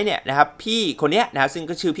ท้ายเนี่ยนะครับพี่คนเนี้ยนะครับซึ่ง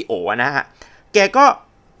ก็ชื่อพี่โอนะฮะแก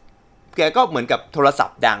ก็เหมือนกับโทรศัพ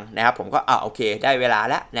ท์ดังนะครับผมก็โอเคได้เวลา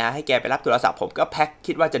แล้วนะให้แกไปรับโทรศัพท์ผมก็แพ็ค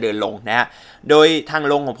คิดว่าจะเดินลงนะฮะโดยทาง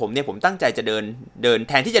ลงของผมเนี่ยผมตั้งใจจะเดินแ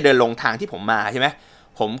ทนที่จะเดินลงทางที่ผมมาใช่ไหม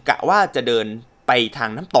ผมกะว่าจะเดินไปทาง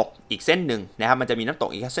น้ำตกอีกเส้นหนึ่งนะครับมันจะมีน้ำตก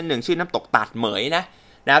อีกเส้นหนึ่งชื่อน้ำตกตาดเหมยนะ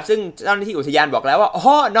ครับซึ่งเจ้าหน้าที่อุทยานบอกแล้วว่า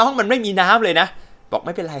น้องมันไม่มีน้ำเลยนะบอกไ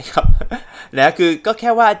ม่เป็นไรครับนะคือก็แค่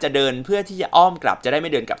ว่าจะเดินเพื่อที่จะอ้อมกลับจะได้ไ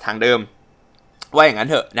ม่เดินกลับทางเดิมว่าอย่างนั้น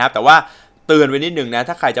เถอะนะครับแต่ว่าเตือนไว้นิดนึงนะ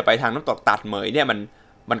ถ้าใครจะไปทางน้ำตกตัดเหมยเนี่ย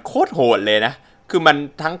มันโคตรโหดเลยนะคือมัน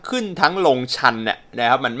ทั้งขึ้นทั้งลงชันนะ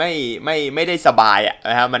ครับมันไม่ได้สบาย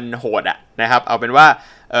นะครับมันโหดนะครับเอาเป็นว่า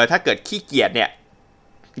ถ้าเกิดขี้เกียจเนี่ย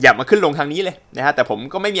อย่ามาขึ้นลงทางนี้เลยนะฮะแต่ผม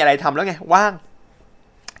ก็ไม่มีอะไรทำแล้วไงว่าง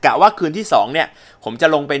กะว่าคืนที่2เนี่ยผมจะ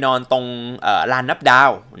ลงไปนอนตรงลานนับดา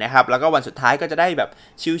วนะครับแล้วก็วันสุดท้ายก็จะได้แบบ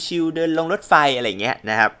ชิลๆเดินลงรถไฟอะไรเงี้ย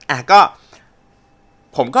นะครับก็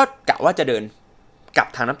ผมก็กะว่าจะเดินกลับ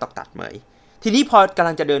ทางน้ำตกตัดเหมยทีนี้พอกำ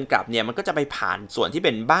ลังจะเดินกลับเนี่ยมันก็จะไปผ่านส่วนที่เ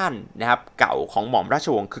ป็นบ้านนะครับเก่าของหม่อมราช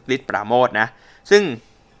วงศ์คึกฤทธิ์ปราโมชนะซึ่ง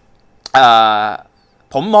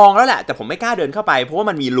ผมมองแล้วแหละแต่ผมไม่กล้าเดินเข้าไปเพราะว่า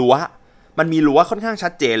มันมีรั้วค่อนข้างชั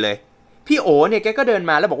ดเจนเลยพี่โอเนี่ยแกก็เดิน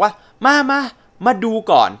มาแล้วบอกว่ามาดู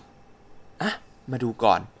ก่อนมาดู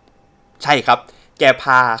ก่อนใช่ครับแกพ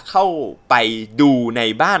าเข้าไปดูใน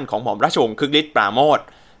บ้านของหม่อมราชวงศ์คึกฤทธิ์ปราโมช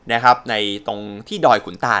นะครับในตรงที่ดอย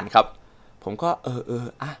ขุนตาลครับผมก็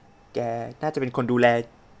แกน่าจะเป็นคนดูแล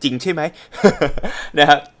จริงใช่ไหม นะ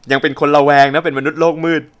ครับยังเป็นคนระแวงนะเป็นมนุษย์โลก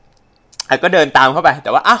มืดก็เดินตามเข้าไปแ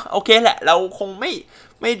ต่ว่าโอเคแหละเราคงไม่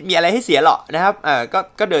มีอะไรให้เสียหรอกนะครับ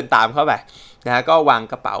ก็เดินตามเข้าไปนะก็วาง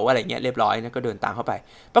กระเป๋าอะไรเงี้ยเรียบร้อยนะก็เดินตามเข้าไป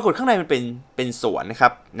ปรากฏข้างในมันเป็นสวนนะครั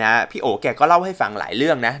บนะพี่โอแกก็เล่าให้ฟังหลายเรื่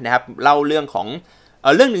องนะครับเล่าเรื่องของ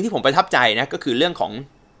เรื่องนึงที่ผมประทับใจนะก็คือเรื่องของ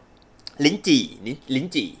ลิ้น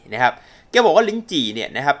จี่นะครับแกบอกว่าลิ้นจี่เนี่ย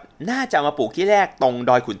นะครับน่าจะมาปลูกที่แรกตรง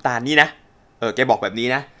ดอยขุนตาลนี่นะแกบอกแบบนี้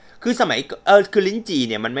นะคือสมัยคือลิ้นจี่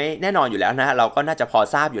เนี่ยมันไม่แน่นอนอยู่แล้วนะเราก็น่าจะพอ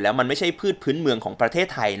ทราบอยู่แล้วมันไม่ใช่พืชพื้นเมืองของประเทศ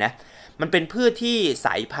ไทยนะมันเป็นพืชที่ส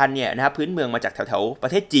ายพันธุ์เนี่ยนะครับพื้นเมืองมาจากแถวๆปร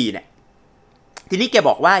ะเทศจีนเนี่ยทีนี้แกบ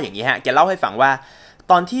อกว่าอย่างนี้ฮะแกเล่าให้ฟังว่า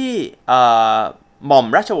ตอนที่หม่อม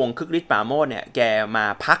ราชวงศ์คึกฤทธิ์ปราโมชเนี่ยแกมา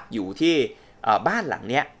พักอยู่ที่บ้านหลัง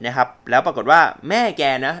เนี้ยนะครับแล้วปรากฏว่าแม่แก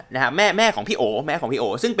นะฮะแม่ของพี่โอ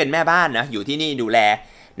ซึ่งเป็นแม่บ้านนะอยู่ที่นี่ดูแล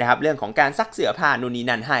นะครับเรื่องของการซักเสื้อผ้านู่นนี่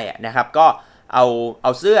นั่นให้นะครับก็เอ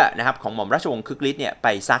าเสื้อนะครับของหม่อมราชวงศ์คึกฤทธิ์เนี่ยไป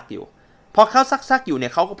ซักอยู่พอเขาซักอยู่เนี่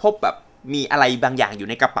ยเขาก็พบแบบมีอะไรบางอย่างอยู่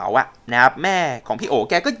ในกระเป๋านะครับแม่ของพี่โอ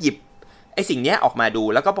แกก็หยิบไอ้สิ่งนี้ออกมาดู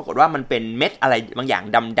แล้วก็ปรากฏว่ามันเป็นเม็ดอะไรบางอย่าง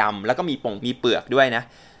ดำๆแล้วก็มีเปลือกด้วยนะ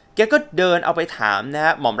แกก็เดินเอาไปถามนะฮ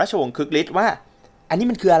ะหม่อมราชวงศ์คึกฤทธิ์ว่าอันนี้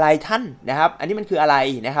มันคืออะไรท่านนะครับอันนี้มันคืออะไร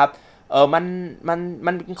นะครับ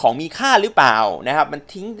มันของมีค่าหรือเปล่านะครับมัน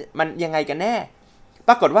ทิ้งมันยังไงกันแน่ป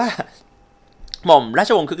รากฏว่าหม่อมรา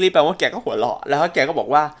ชวงศ์คึกฤทธิ์แปลว่าแกก็หัวเราะแล้วแกก็บอก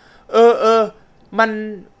ว่า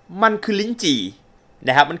มันคือลิ้นจี่น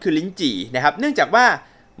ะครับมันคือลิ้นจี่นะครับเนื่องจากว่า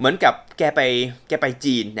เหมือนกับแกไป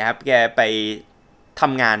จีนนะครับแกไปท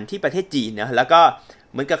ำงานที่ประเทศจีนนะแล้วก็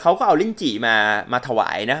เหมือนกับเขาก็เอาลิ้นจี่มาถวา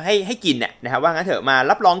ยนะให้กินเนี่ยนะครับว่างั้นเถอะมา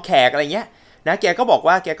รับรองแขกอะไรเงี้ยนะแกก็บอก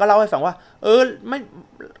ว่าแกก็เล่าให้ฟังว่าไม่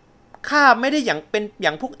ข้าไม่ได้เป็นอย่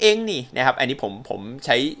างพวกเองนี่นะครับอันนี้ผมใ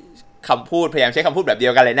ช้คำพูดพยายามใช้คำพูดแบบเดี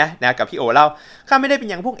ยวกันเลยนะกับพี่โอเล่าข้าไม่ได้เป็น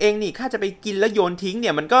อย่างพวกเองนี่ข้าจะไปกินแล้วโยนทิ้งเ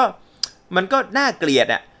นี่ยมันก็น่าเกลียด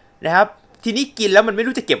นะครับทีนี้กินแล้วมันไม่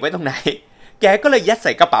รู้จะเก็บไว้ตรงไหนแกก็เลยยัดใ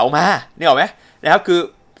ส่กระเป๋ามาเนี่ยหรอไหมนะครับคือ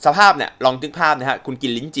สภาพเนี่ยลองนึกภาพนะฮะคุณกิ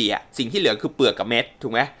นลิ้นจี่สิ่งที่เหลือคือเปลือกกับเม็ดถู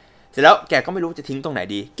กไหมเสร็จแล้วแกก็ไม่รู้จะทิ้งตรงไหน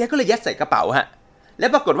ดีแกก็เลยยัดใส่กระเป๋าแล้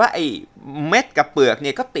วปรากฏว่าไอ้เม็ดกับเปลือกเ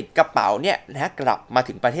นี่ยก็ติดกระเป๋าเนี่ยนะกลับมา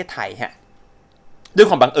ถึงประเทศไทยด้วย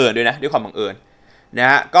ความบังเอิญด้วยนะด้วยความบังเอิญนะ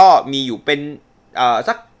ฮะก็มีอยู่เป็น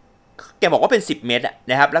สักแกบอกว่าเป็น10 เม็ด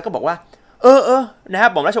นะครับแล้วก็บอกว่านะครับ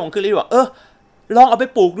หม่อมราชวงศ์คึกฤทธิ์บอกลองเอาไป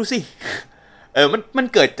ปลูกดูสิมัน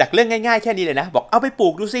เกิดจากเรื่องง่ายๆแค่นี้เลยนะบอกเอาไปปลู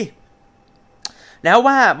กดูสินะ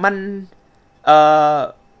ว่า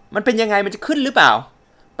มันเป็นยังไงมันจะขึ้นหรือเปล่า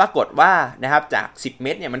ปรากฏว่านะครับจาก10 เ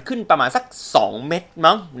ม็ดเนี่ยมันขึ้นประมาณสัก2 เม็ด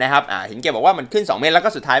มั้งนะครับเห็นแกบอกว่ามันขึ้น2 เม็ดแล้วก็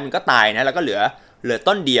สุดท้ายมันก็ตายนะแล้วก็เหลือ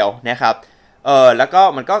ต้นเดียวนะครับแล้วก็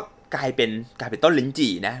มันก็กลายเป็นต้นลิ้น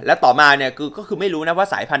จี่นะแล้วต่อมาเนี่ยก็คือไม่รู้นะว่า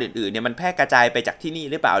สายพันธุ์อื่นๆเนี่ยมันแพร่กระจายไปจากที่นี่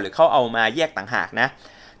หรือเปล่าหรือเขาเอามาแยกต่างหากนะ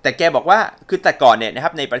แต่แกบอกว่าคือแต่ก่อนเนี่ยนะค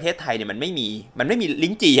รับในประเทศไทยเนี่ยมันไม่มี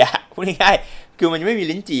ลิ้นจี่พูดง่ายๆคือมันไม่มี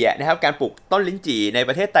ลิ้นจี่นะครับการปลูกต้นลิ้นจี่ในป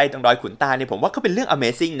ระเทศไทยตรงดอยขุนตาลเนี่ยผมว่าก็เป็นเรื่อง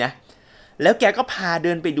Amazing นะแล้วแกก็พาเ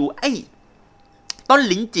ดินไปดูไอ้ต้น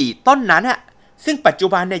ลิ้นจี่ต้นนั้นซึ่งปัจจุ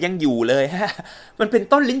บันเนี่ยยังอยู่เลยมันเป็น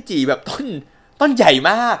ต้นลิ้นจี่แบบต้นใหญ่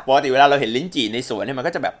มากปกติเวลาเราเห็นลิ้นจี่ในสวนเนี่ยมัน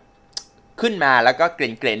ก็จะแบบขึ้นมาแล้วก็เ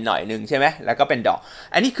กรนๆหน่อยนึงใช่ไหมแล้วก็เป็นดอก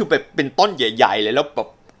อันนี้คือเป็นต้นใหญ่ๆเลยแล้วแบบ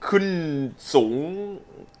ขึ้นสูง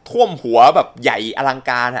ท่วมหัวแบบใหญ่อลัง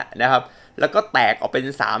การนะครับแล้วก็แตกออกเป็น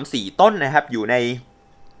 3-4 ต้นนะครับอยู่ใน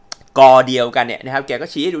กอเดียวกันเนี่ยนะครับแกก็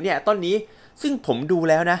ชี้ให้ดูเนี่ยต้นนี้ซึ่งผมดู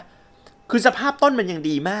แล้วนะคือสภาพต้นมันยัง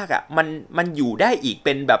ดีมากมันอยู่ได้อีกเ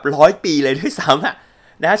ป็นแบบ100 ปีเลยด้วยซ้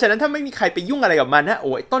ำนะฉะนั้นถ้าไม่มีใครไปยุ่งอะไรกับมันโ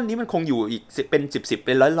อ้ยต้นนี้มันคงอยู่อีกเป็น10เ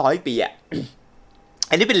ป็นร้อยปี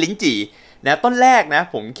อันนี้เป็นลิ้นจี่นะต้นแรกนะ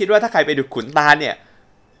ผมคิดว่าถ้าใครไปดูขุนตาลเนี่ย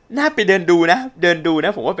น่าไปเดินดูนะ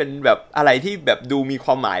ผมว่าเป็นแบบอะไรที่แบบดูมีคว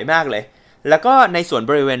ามหมายมากเลยแล้วก็ในส่วน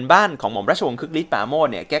บริเวณบ้านของหม่อมราชวงศ์คึกฤทธิ์ปราโมช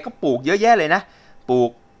เนี่ยแกก็ปลูกเยอะแยะเลยนะปลู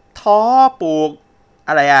กท้อปลูก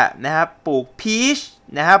อะไรนะครับปลูกพีช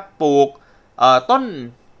นะครับปลูกต้น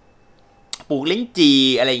ปลูกลิ้นจี่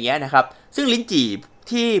อะไรอย่างเงี้ยนะครับซึ่งลิ้นจี่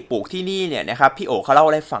ที่ปลูกที่นี่เนี่ยนะครับพี่โอเขาเล่า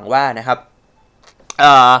ให้ฟังว่านะครับ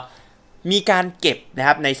มีการเก็บนะค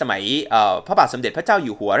รับในสมัยพระบาทสมเด็จพระเจ้าอ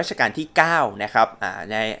ยู่หัวรัชกาลที่9นะครับ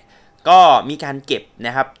ก็มีการเก็บน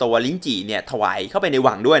ะครับตัวลิ้นจี่เนี่ยถวายเข้าไปใน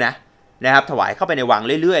วังด้วยนะครับถวายเข้าไปในวัง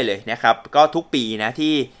เรื่อยๆเลยนะครับก็ทุกปีนะ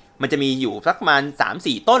ที่มันจะมีอยู่สักประมาณ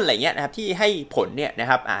 3-4 ต้นอะไรเงี้ยนะครับที่ให้ผลเนี่ยนะ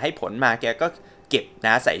ครับให้ผลมาแกก็เก็บน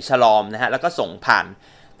ะใส่ฉลอมนะฮะแล้วก็ส่งผ่าน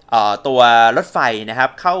ตัวรถไฟนะครับ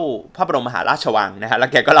เข้าพระบรมมหาราชวังนะฮะแล้ว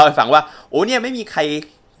แกก็เล่าให้ฟังว่าโอ้เนี่ยไม่มีใคร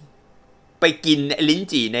ไปกินลิ้น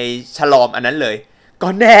จี่ในฉลอมอันนั้นเลยก็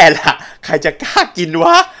แน่ล่ะใครจะกล้ากินว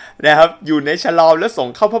ะนะครับอยู่ในฉลอมแล้วส่ง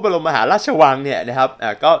เข้าพระบรมมหาราชวังเนี่ยนะครับ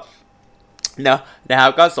ก็นะครั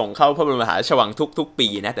บก็ส่งเข้าพระบรมมหาราชวังทุกปี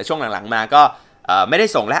นะแต่ช่วงหลังๆมาก็ไม่ได้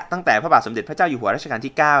ส่งแล้วตั้งแต่พระบาทสมเด็จพระเจ้าอยู่หัวรัชกาล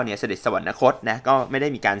ที่9เนี่ยเสด็จสวรรคตนะก็ไม่ได้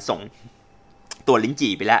มีการส่งตัวลิ้น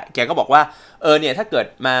จี่ไปแล้วแกก็บอกว่าเนี่ยถ้าเกิด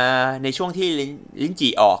มาในช่วงที่ลิ้น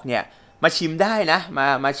จี่ออกเนี่ยมาชิมได้นะ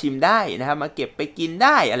มาชิมได้นะครับมาเก็บไปกินไ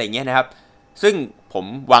ด้อะไรเงี้ยนะครับซึ่งผม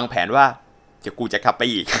วางแผนว่ากูจะกลับไป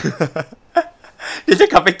อีก เดี๋ยวจะ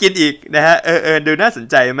กลับไปกินอีกนะฮะดูน่าสน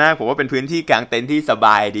ใจมากผมว่าเป็นพื้นที่กลางเต็นท์ที่สบ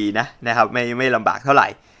ายดีนะครับไม่ลำบากเท่าไหร่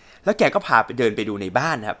แล้วแกก็พาไปเดินไปดูในบ้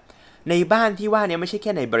านครับในบ้านที่ว่าเนี่ยไม่ใช่แ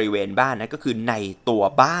ค่ในบริเวณบ้านนะก็คือในตัว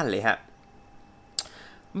บ้านเลยฮะ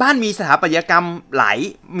บ้านมีสถาปัตยกรรม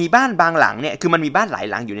มีบ้านบางหลังเนี่ยคือมันมีบ้านหลาย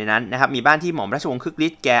หลังอยู่ในนั้นนะครับมีบ้านที่หม่อมราชวงศ์คึกฤ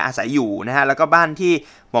ทธิ์แกอาศัยอยู่นะฮะแล้วก็บ้านที่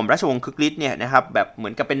หม่อมราชวงศ์คึกฤทธิ์เนี่ยนะครับแบบเหมื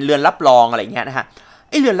อนกับเป็นเรือนรับรองอะไรเงี้ยนะฮะ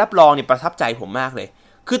ไอเรือนรับรองเนี่ยประทับใจผมมากเลย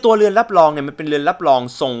คือตัวเรือนรับรองเนี่ยมันเป็นเรือนรับรอง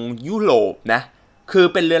ทรงยุโรปนะคือ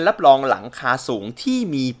เป็นเรือนรับรองหลังคาสูงที่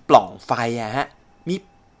มีปล่องไฟฮะมี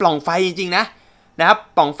ปล่องไฟจริงๆนะครับ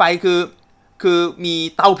ปล่องไฟคือมี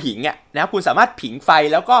เตาผิงอ่ะนะครับคุณสามารถผิงไฟ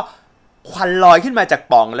แล้วก็ควันลอยขึ้นมาจาก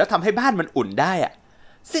ปล่องแล้วทำให้บ้านมันอุ่นได้อ่ะ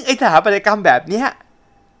ซึ่งไอ้สถาปัตยกรรมแบบเนี้ย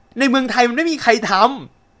ในเมืองไทยมันไม่มีใครท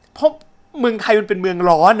ำเพราะเมืองไทยมันเป็นเมือง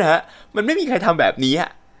ร้อนนะฮะมันไม่มีใครทำแบบนี้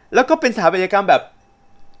แล้วก็เป็นสถาปัตยกรรมแบบ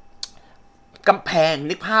กำแพง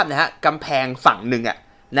นึกภาพนะฮะกำแพงฝั่งหนึ่ง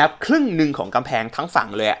นะครับครึ่งหนึ่งของกำแพงทั้งฝั่ง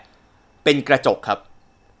เลยเป็นกระจกครับ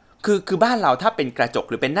คือบ้านเราถ้าเป็นกระจก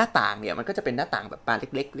หรือเป็นหน้าต่างเนี่ยมันก็จะเป็นหน้าต่างแบบบานเ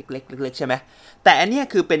ล็กๆเล็กๆเล็กๆใช่ไหมแต่อันนี้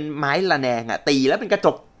คือเป็นไม้ระแนงตีแล้วเป็นกระจ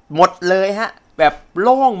กหมดเลยฮะแบบโ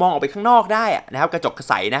ล่งมองออกไปข้างนอกได้นะครับกระจก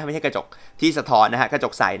ใสนะไม่ใช่กระจกที่สะท้อนนะฮะกระจ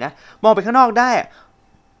กใสนะมองไปข้างนอกได้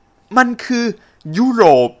มันคือยุโร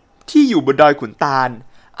ปที่อยู่บนดอยขุนตาล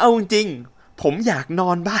เอาจริงผมอยากนอ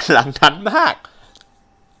นบ้านหลังนั้นมาก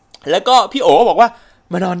แล้วก็พี่โอ๋บอกว่า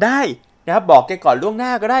มานอนได้นะครับบอกแกก่อนล่วงหน้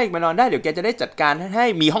าก็ได้มานอนได้เดี๋ยวแกจะได้จัดการให้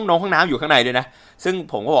มีห้องน้ำอยู่ข้างในด้วยนะซึ่ง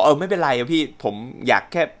ผมก็บอกไม่เป็นไรพี่ผมอยาก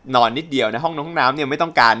แค่นอนนิดเดียวนะห้องน้ำเนี่ยไม่ต้อ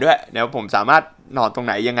งการด้วยนะผมสามารถนอนตรงไ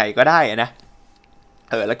หนยังไงก็ได้นะ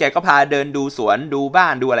แล้วแกก็พาเดินดูสวนดูบ้า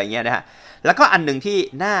นดูอะไรเงี้ยนะฮะแล้วก็อันนึงที่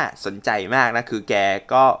น่าสนใจมากนะคือแก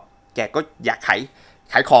ก็อยากข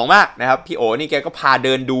ายของมากนะครับพี่โอนี่แกก็พาเ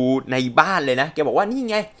ดินดูในบ้านเลยนะแกบอกว่านี่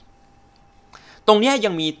ไงตรงเนี้ยยั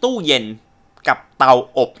งมีตู้เย็นกับเตา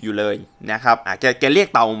อบอยู่เลยนะครับแกเรียก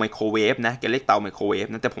เตาไมโครเวฟนะแกเรียกเตาไมโครเวฟ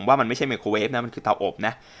นะแต่ผมว่ามันไม่ใช่ไมโครเวฟนะมันคือเตาอบน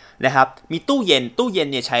ะครับมีตู้เย็น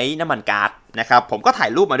เนี่ยใช้น้ำมันก๊าซนะครับผมก็ถ่าย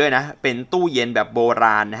รูปมาด้วยนะเป็นตู้เย็นแบบโบร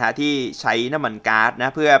าณนะฮะที่ใช้น้ำมันก๊าซน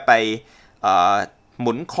ะเพื่อไปห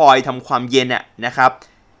มุนคอยทำความเย็นนะครับ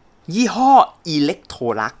ยี่ห้ออิเล็กโทร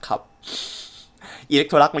ลักครับอิเล็ก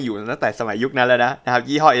โทรลักมาอยู่ตั้งแต่สมัยยุคนั้นแล้วนะครับ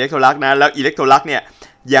ยี่ห้ออิเล็กโทรลักนะแล้วอิเล็กโทรลักเนี่ย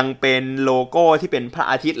ยังเป็นโลโก้ที่เป็นพระ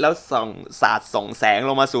อาทิตย์แล้วส่องแสงล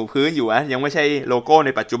งมาสู่พื้นอยู่นะยังไม่ใช่โลโก้ใน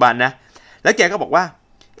ปัจจุบันนะแล้วแกก็บอกว่า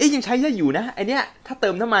ยังใช้ได้อยู่นะไอเนี้ยถ้าเติ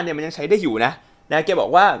มน้ำมันเนี่ยมันยังใช้ได้อยู่นะแกบอก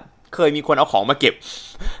ว่าเคยมีคนเอาของมาเก็บ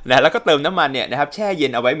นะแล้วก็เติมน้ำมันเนี่ยนะครับแช่เย็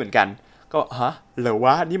นเอาไว้เหมือนกันก็เหรอว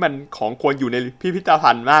ะนี่มันของควรอยู่ในพิพิธ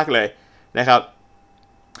ภัณฑ์มากเลยนะครับ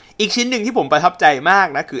อีกชิ้นหนึ่งที่ผมประทับใจมาก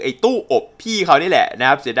นะคือไอ้ตู้อบพี่เขานี่แหละนะ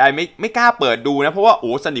ครับเสียดายไม่กล้าเปิดดูนะเพราะว่า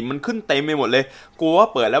สนิมมันขึ้นเต็มไปหมดเลยกลัวว่า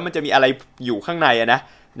เปิดแล้วมันจะมีอะไรอยู่ข้างในน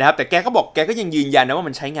ะครับแต่แกก็ยังยืนยันนะว่า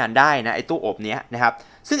มันใช้งานได้นะไอ้ตู้อบเนี้ยนะครับ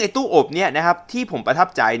ซึ่งไอ้ตู้อบเนี้ยนะครับที่ผมประทับ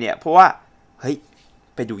ใจเนี่ยเพราะว่าเฮ้ย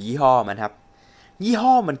ไปดูยี่ห้อมันครับยี่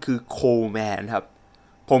ห้อมันคือโคแมนครับ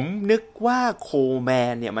ผมนึกว่าโคแม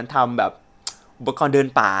นเนี่ยมันทำแบบอุปกรณ์เดิน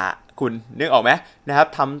ป่าคุณนึกออกไหมนะครับ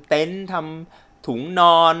ทำเต็นท์ทำถุงน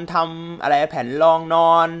อนทำอะไรแผ่นรองน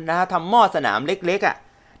อนนะทำหม้อสนามเล็ก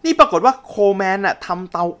ๆนี่ปรากฏว่าโคแมนท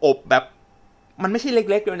ำเตาอบแบบมันไม่ใช่เ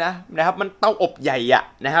ล็กๆด้วยนะครับมันเตาอบใหญ่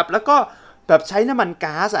นะครับแล้วก็แบบใช้น้ำมัน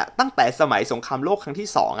ก๊าซตั้งแต่สมัยสงครามโลกครั้งที่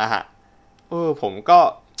2ฮะผมก็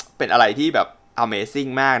เป็นอะไรที่แบบ Amazing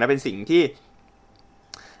มากนะเป็นสิ่งที่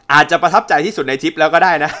อาจจะประทับใจที่สุดในทริปแล้วก็ไ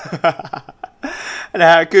ด้นะ นะ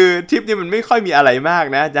ฮะคือทริปนี้มันไม่ค่อยมีอะไรมาก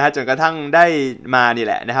นะจนกระทั่งได้มานี่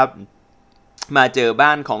แหละนะครับมาเจอบ้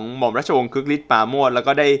านของหม่อมราชวงศ์คึกฤทธิ์ปราโมชแล้ว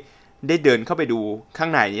ก็ได้ ได้เดินเข้าไปดูข้า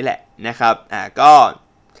งในนี่แหละนะครับ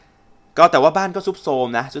ก็แต่ว่าบ้านก็ซุดโทรม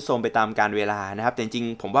นะซุดโทรมไปตามกาลเวลานะครับแต่จริง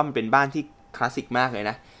ๆผมว่ามันเป็นบ้านที่คลาสสิกมากเลย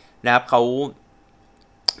นะครับเขา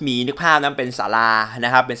มีนึกภาพนะเป็นศาลาน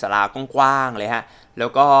ะครับเป็นศาลากว้างๆเลยฮะแล้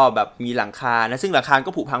วก็แบบมีหลังคานะซึ่งหลังคา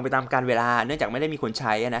ก็ผุพังไปตามกาลเวลาเนื่องจากไม่ได้มีคนใ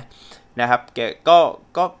ช้นะครับแก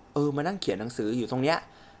ก็มานั่งเขียนหนังสืออยู่ตรงเนี้ย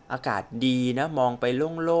อากาศดีนะมองไป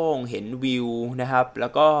โล่งๆเห็นวิวนะครับแล้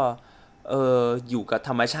วก็อยู่กับธ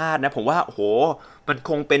รรมชาตินะผมว่าโหมัน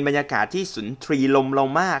คงเป็นบรรยากาศที่สุนทรีลมเรา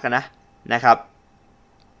มากนะครับ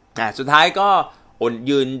สุดท้ายก็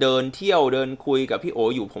ยืนเดินเที่ยวเดินคุยกับพี่โอ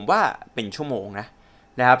อยู่ผมว่าเป็นชั่วโมงน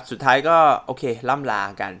ะครับสุดท้ายก็โอเคล่ำลา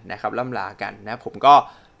กันนะครับล่ำลากันนะผมก็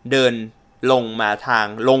เดินลงมา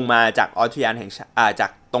จากอุทยานแห่งชาติจา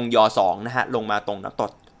กตรงย2นะฮะลงมาตรงน้ำต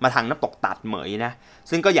กมาทางน้ำตกตัดเหมยนะ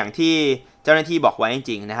ซึ่งก็อย่างที่เจ้าหน้าที่บอกไว้จ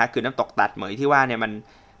ริงๆนะฮะคือน้ำตกตัดเหมยที่ว่าเนี่ย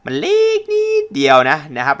มันเล็กนิดเดียว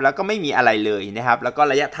นะครับแล้วก็ไม่มีอะไรเลยนะครับแล้วก็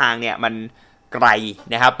ระยะทางเนี่ยมันไกล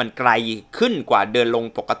นะครับมันไกลขึ้นกว่าเดินลง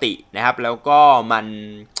ปกตินะครับแล้วก็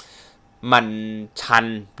มันชัน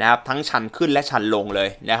นะครับทั้งชันขึ้นและชันลงเลย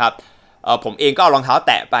นะครับผมเองก็เอารองเท้าแ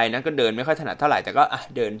ตะไปนะก็เดินไม่ค่อยถนัดเท่าไหร่แต่ก็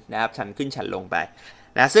เดินนะครับชันขึ้นชันลงไป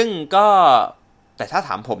นะซึ่งก็แต่ถ้าถ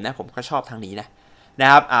ามผมนะผมก็ชอบทางนี้นะ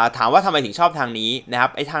ครับถามว่าทำไมถึงชอบทางนี้นะครั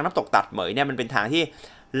บไอ้ทางน้ำตกตัดเหมยเนี่ยมันเป็นทางที่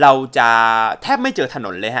เราจะแทบไม่เจอถน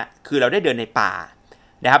นเลยฮะคือเราได้เดินในป่า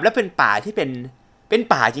นะครับแล้วเป็นป่าที่เป็น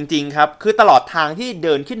ป่าจริงๆครับคือตลอดทางที่เ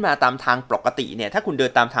ดินขึ้นมาตามทางปกติเนี่ยถ้าคุณเดิ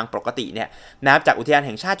นตามทางปกติเนี่ยนะครับจากอุทยานแ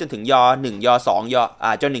ห่งชาติจนถึงย1ย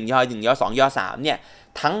2จน1ย1ย2ย3เนี่ย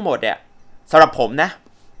ทั้งหมดเนี่ยสำหรับผมนะ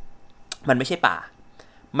มันไม่ใช่ป่า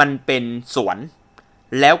มันเป็นสวน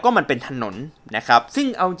แล้วก็มันเป็นถนนนะครับซึ่ง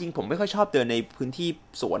เอาจริงผมไม่ค่อยชอบเดินในพื้นที่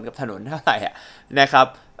สวนกับถนนเท่าไหร่นะครับ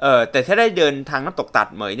แต่ถ้าได้เดินทางน้ำตกตัด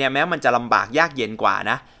เหมยเนี่ยแม้มันจะลำบากยากเย็นกว่า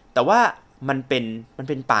นะแต่ว่ามันเ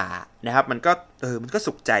ป็นป่านะครับมันก็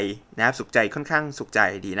สุขใจนะครับสุขใจค่อนข้างสุขใจ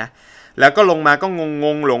ดีนะแล้วก็ลงมาก็ง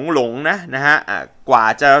งหลงนะฮะกว่า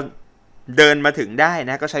จะเดินมาถึงได้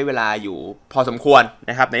นะก็ใช้เวลาอยู่พอสมควร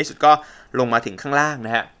นะครับในที่สุดก็ลงมาถึงข้างล่างน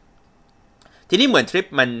ะฮะทีนี้เหมือนทริป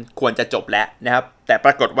มันควรจะจบแล้วนะครับแต่ป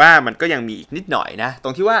รากฏว่ามันก็ยังมีอีกนิดหน่อยนะตร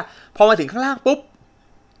งที่ว่าพอมาถึงข้างล่างปุ๊บ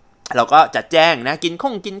เราก็จัดแจ้งนะกิน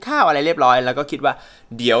ข้าวอะไรเรียบร้อยแล้วก็คิดว่า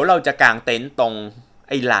เดี๋ยวเราจะกางเต็นท์ตรง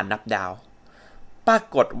ไอ้ลานนับดาวปรา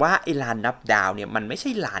กฏว่าไอ้ลานนับดาวเนี่ยมันไม่ใช่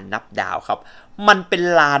ลานนับดาวครับมันเป็น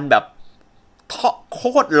ลานแบบโค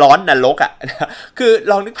ตรร้อนนรกคือ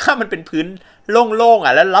ลองนึกภาพมันเป็นพื้นโล่ง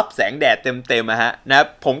ๆแล้วรับแสงแดดเต็มนะ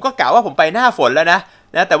ผมก็กะว่าผมไปหน้าฝนแล้วนะ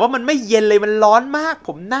แต่ว่ามันไม่เย็นเลยมันร้อนมากผ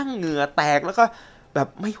มนั่งเหงื่อแตกแล้วก็แบบ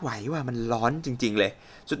ไม่ไหวว่ามันร้อนจริงๆเลย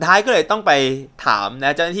สุดท้ายก็เลยต้องไปถามน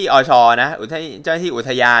ะเจ้าหน้าที่อชนะเจ้าหน้าที่อุ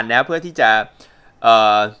ทยานนะเพื่อที่จะ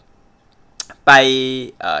ไป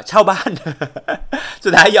เช่าบ้าน สุ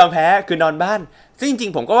ดท้ายยอมแพ้คือนอนบ้านซึ่งจริ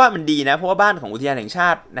งๆผมก็ว่ามันดีนะเพราะว่าบ้านของอุทยานแห่งชา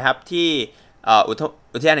ตินะครับที่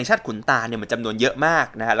อุทยานแห่งชาติขุนตาลเนี่ยมันจำนวนเยอะมาก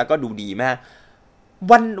นะฮะแล้วก็ดูดีมาก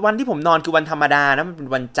วันที่ผมนอนคือวันธรรมดานะมันเป็น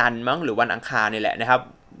วันจันทร์มั้งหรือวันอังคารนี่แหละนะครับ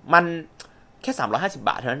มันแค่350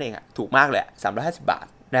 บาทเท่านั้นเองถูกมากเลย350 บาท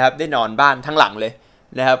นะครับได้นอนบ้านทั้งหลังเลย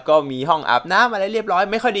นะครับก็มีห้องอาบน้ำอะไรเรียบร้อย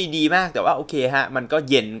ไม่ค่อยดีมากแต่ว่าโอเคฮะมันก็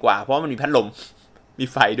เย็นกว่าเพราะมันมีพัดลมมี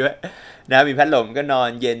ไฟด้วยนะมีพัดลมก็นอน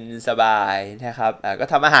เย็นสบายนะครับก็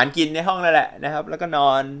ทำอาหารกินในห้องนั่นแหละนะครับแล้วก็น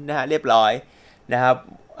อนนะฮะเรียบร้อยนะครับ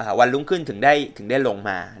วันรุ่งขึ้นถึงได้ลง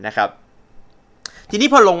มานะครับทีนี้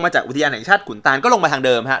พอลงมาจากอุทยานแห่งชาติขุนตาลก็ลงมาทางเ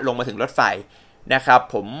ดิมฮะลงมาถึงรถไฟนะครับ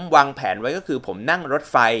ผมวางแผนไว้ก็คือผมนั่งรถ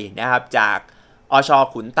ไฟนะครับจากอช.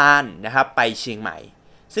ขุนตาลนะครับไปเชียงใหม่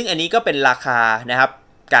ซึ่งอันนี้ก็เป็นราคานะครับ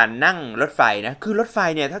การนั่งรถไฟนะคือรถไฟ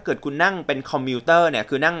เนี่ยถ้าเกิดคุณนั่งเป็นคอมมิวเตอร์เนี่ย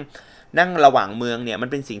คือนั่งระหว่างเมืองเนี่ยมัน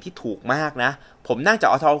เป็นสิ่งที่ถูกมากนะผมนั่งจาก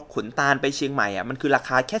อช.ขุนตาลไปเชียงใหม่มันคือราค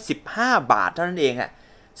าแค่15 บาทเท่านั้นเอง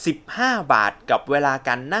15 บาทกับเวลาก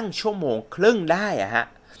ารนั่งชั่วโมงครึ่งได้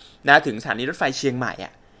นะถึงสถานีรถไฟเชียงใหม่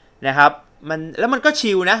นะครับแล้วมันก็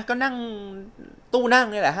ชิลนะก็นั่งตู้นั่ง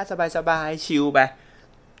นี่แหละสบายชิลไป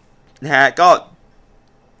นะฮะก็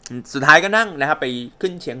สุดท้ายก็นั่งนะครับไป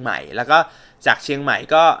ขึ้นเชียงใหม่แล้วก็จากเชียงใหม่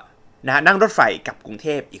ก็นะนั่งรถไฟกลับกรุงเท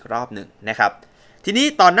พอีกรอบหนึ่งนะครับทีนี้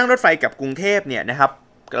ตอนนั่งรถไฟกลับกรุงเทพเนี่ยนะครับ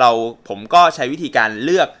ผมก็ใช้วิธีการเ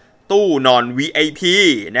ลือกตู้นอน VIP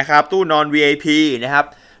นะครับตู้นอน VIP นะครับ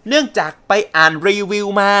เนื่องจากไปอ่านรีวิว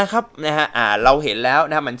มาครับนะฮะเราเห็นแล้ว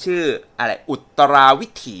นะมันชื่ออะไรอุตราวิ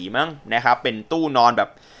ถีมั้งนะครับเป็นตู้นอนแบบ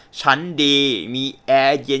ชั้นดีมีแอ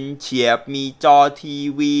ร์เย็นเฉียบมีจอที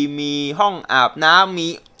วีมีห้องอาบน้ำมี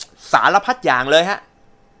สารพัดอย่างเลยฮะ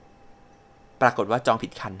ปรากฏว่าจองผิ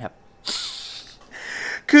ดคันครับ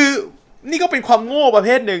คือนี่ก็เป็นความโง่ประเภ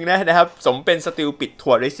ทหนึ่งนะครับสมเป็นสติลปิดทั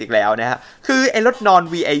วริสต์อีกแล้วนะฮะคือไอ้รถนอน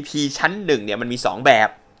VIP ชั้น1เนี่ยมันมี2แบบ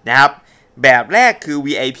นะครับแบบแรกคือ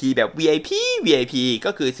VIP แบบ VIP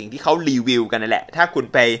ก็คือสิ่งที่เขารีวิวกันนั่นแหละถ้าคุณ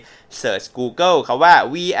ไปเสิร์ช Google เขาว่า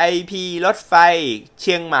VIP รถไฟเ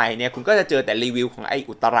ชียงใหม่เนี่ยคุณก็จะเจอแต่รีวิวของไอ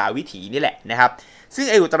อุตราวิถีนี่แหละนะครับซึ่ง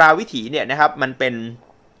ไออุตราวิถีเนี่ยนะครับมันเป็น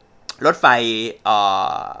รถไฟ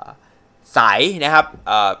สายนะครับ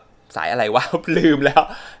สายอะไรวะ ลืมแล้ว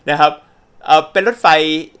นะครับเป็นรถไฟ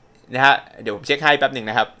นะฮะเดี๋ยวผมเช็คให้แป๊บหนึ่ง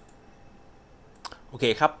นะครับโอเค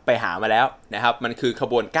ครับไปหามาแล้วนะครับมันคือข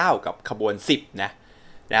บวน9กับขบวน10น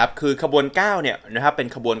ะครับคือขบวน9เนี่ยนะครับเป็น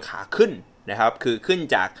ขบวนขาขึ้นนะครับคือขึ้น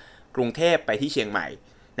จากกรุงเทพไปที่เชียงใหม่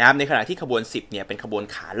นะครับในขณะที่ขบวน10เนี่ยเป็นขบวน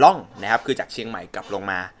ขาล่องนะครับคือจากเชียงใหม่กลับลง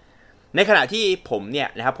มาในขณะที่ผมเนี่ย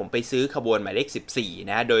นะครับผมไปซื้อขบวนหมายเลข14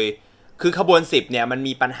นะโดยคือขบวน10เนี่ยมัน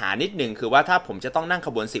มีปัญหานิดนึงคือว่าถ้าผมจะต้องนั่งข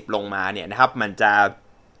บวน10ลงมาเนี่ยนะครับมันจะ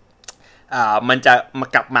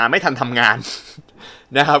กลับมาไม่ทันทำงาน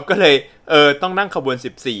นะครับก็เลยต้องนั่งขบวน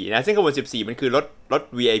14นะซึ่งขบวน14มันคือรถ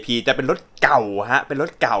VIP แต่เป็นรถเก่าฮะเป็นร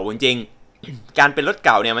ถเก่าจริงๆ การเป็นรถเ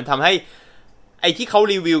ก่าเนี่ยมันทำให้ไอ้ที่เขา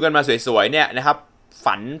รีวิวกันมาสวยๆเนี่ยนะครับ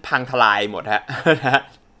ฝันพังทลายหมดฮะ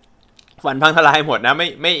ฝันพังทลายหมดนะ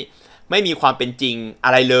ไม่มีความเป็นจริงอ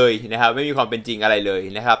ะไรเลยนะครับไม่มีความเป็นจริงอะไรเลย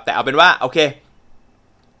นะครับแต่เอาเป็นว่าโอเค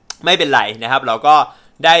ไม่เป็นไรนะครับเราก็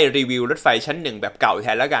ได้รีวิวรถไฟชั้น1แบบเก่าแท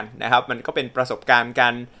นแล้วกันนะครับมันก็เป็นประสบการณ์กา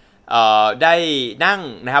รได้นั่ง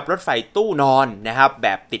นะครับรถไฟตู้นอนนะครับแบ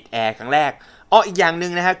บติดแอร์ครั้งแรกอีกอย่างนึ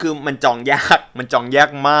งนะฮะคือมันจองยาก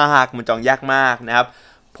มากนะครับ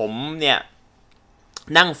ผมเนี่ย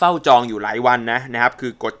นั่งเฝ้าจองอยู่หลายวันนะครับคื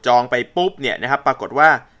อกดจองไปปุ๊บเนี่ยนะครับปรากฏว่า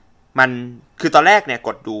มันคือตอนแรกเนี่ยก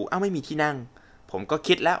ดดูไม่มีที่นั่งผมก็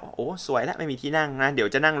คิดแล้วโอ้สวยแล้วไม่มีที่นั่งนะเดี๋ยว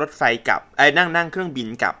จะนั่งรถไฟกลับนั่งเครื่องบิน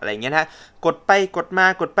กลับอะไรเงี้ยนะกดไปกดมา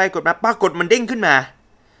ปรากฏมันเด้งขึ้นมา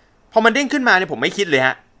พอมันเด้งขึ้นมาเนี่ยผมไม่คิดเลยฮ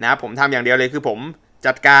ะนะผมทำอย่างเดียวเลยคือผม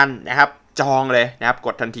จัดการนะครับจองเลยนะครับก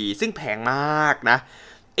ดทันทีซึ่งแพงมากนะ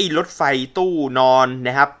ไอ้รถไฟตู้นอนน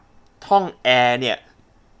ะครับห้องแอร์เนี่ย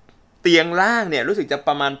เตียงล่างเนี่ยรู้สึกจะป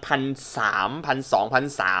ระมาณ 1,300 1,200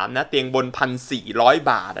 1,300นะเตียงบน 1,400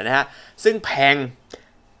 บาทนะฮะซึ่งแพง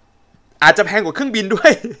อาจจะแพงกว่าเครื่องบินด้ว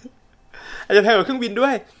ย แ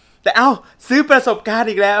ต่ซื้อประสบการณ์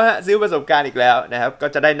อีกแล้วนะครับก็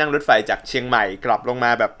จะได้นั่งรถไฟจากเชียงใหม่กลับลงม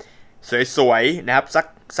าแบบสวยๆนะครับ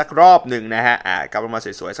สักรอบหนึ่งนะฮะกลับลงมา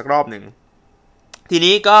สวยๆสักรอบหนึ่งที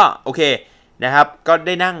นี้ก็โอเคนะครับก็ไ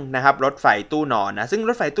ด้นั่งนะครับรถไฟตู้นอนนะซึ่งร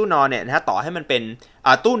ถไฟตู้นอนเนี่ยนะฮะต่อให้มันเป็น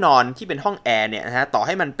ตู้นอนที่เป็นห้องแอร์เนี่ยนะฮะต่อใ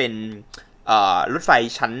ห้มันเป็นรถไฟ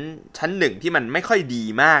ชั้น1ที่มันไม่ค่อยดี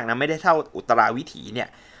มากนะไม่ได้เท่าอุตราวิถีเนี่ย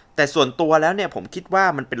แต่ส่วนตัวแล้วเนี่ยผมคิดว่า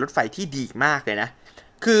มันเป็นรถไฟที่ดีมากเลยนะ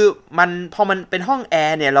คือพอมันเป็นห้องแอ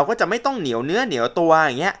ร์เนี่ยเราก็จะไม่ต้องเหนียวเนื้อเหนียวตัว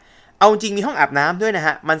อย่างเงี้ยเอาจริงมีห้องอาบน้ำด้วยนะฮ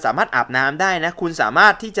ะมันสามารถอาบน้ำได้นะคุณสามา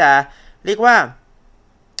รถที่จะเรียกว่า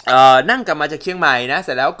นั่งกลับมาจากเชียงใหม่นะเส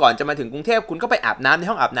ร็จแล้วก่อนจะมาถึงกรุงเทพคุณก็ไปอาบน้ำใน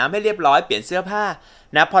ห้องอาบน้ำให้เรียบร้อยเปลี่ยนเสื้อผ้า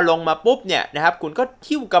นะพอลงมาปุ๊บเนี่ยนะครับคุณก็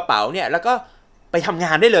หิ้วกระเป๋าเนี่ยแล้วก็ไปทำง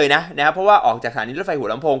านได้เลยนะครับเพราะว่าออกจากสถานีรถไฟหัว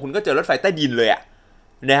ลำโพงคุณก็เจอรถไฟใต้ดินเลย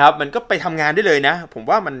นะครับมันก็ไปทำงานได้เลยนะผม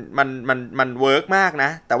ว่ามันเวิร์กมากนะ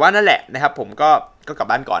แต่ว่านั่นแหละนะครับผมก็กลับ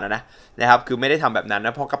บ้านก่อนนะครับคือไม่ได้ทำแบบนั้นน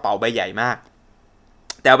ะเพราะกระเป๋าใบใหญ่มาก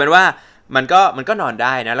แต่เอาเป็นว่ามันก็นอนไ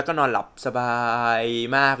ด้นะแล้วก็นอนหลับสบาย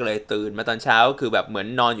มากเลยตื่นมาตอนเช้าคือแบบเหมือน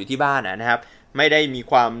นอนอยู่ที่บ้านนะครับไม่ได้มี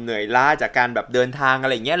ความเหนื่อยล้าจากการแบบเดินทางอะไ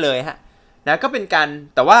รอย่างเงี้ยเลยฮะนะก็เป็นการ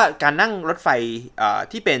แต่ว่าการนั่งรถไฟ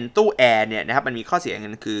ที่เป็นตู้แอร์เนี่ยนะครับมันมีข้อเสียอย่างนึ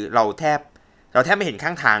งคือเราแทบไม่เห็นข้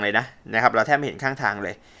างทางเลยนะครับเราแทบไม่เห็นข้างทางเล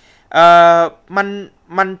ย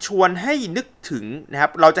มันชวนให้นึกถึงนะครั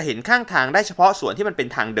บเราจะเห็นข้างทางได้เฉพาะส่วนที่มันเป็น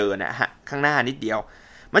ทางเดินนะฮะข้างหน้านิดเดียว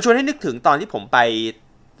มันชวนให้นึกถึงตอนที่ผมไป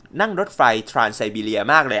นั่งรถไฟทรานไซบีเรีย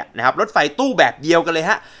มากเลยนะครับรถไฟตู้แบบเดียวกันเลย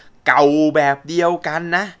ฮะเก่าแบบเดียวกัน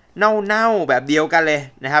นะเน่าแบบเดียวกันเลย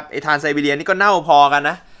นะครับไอ้ทรานไซบีเรียนี่ก็เน่าพอกัน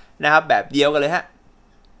นะครับแบบเดียวกันเลยฮะ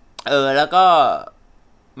แล้วก็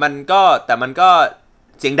มันก็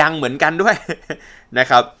เสียงดังเหมือนกันด้วย นะ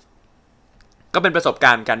ครับก็เป็นประสบก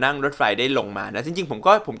ารณ์การนั่งรถไฟได้ลงมานะจริงๆผม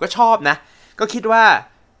ก็ชอบนะก็คิดว่า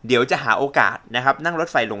เดี๋ยวจะหาโอกาสนะครับนั่งรถ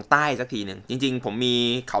ไฟลงใต้สักทีหนึ่งจริงๆผมมี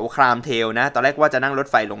เขาครามเทลนะตอนแรกว่าจะนั่งรถ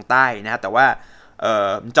ไฟลงใต้นะแต่ว่า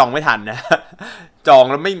จองไม่ทันนะ จอง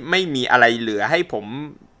แล้วไม่มีอะไรเหลือให้ผ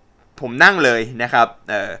มนั่งเลยนะครับ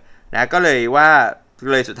นะก็เ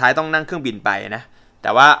ลยสุดท้ายต้องนั่งเครื่องบินไปนะแ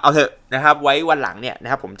ต่ว่าเอาเถอะนะครับไว้วันหลังเนี่ยนะ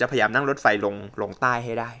ครับผมจะพยายามนั่งรถไฟลงใต้ใ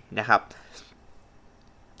ห้ได้นะครับ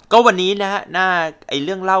ก็วันนี้นะฮะไอเ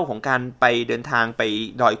รื่องเล่าของการไปเดินทางไป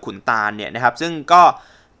ดอยขุนตาลเนี่ยนะครับซึ่งก็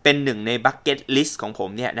เป็นหนึ่งในบัคเก็ตลิสต์ของผม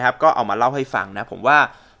เนี่ยนะครับก็เอามาเล่าให้ฟังนะผมว่า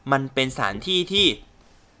มันเป็นสถานที่ที่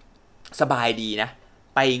สบายดีนะ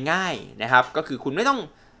ไปง่ายนะครับก็คือคุณไม่ต้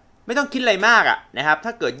องคิดอะไรมากนะครับถ้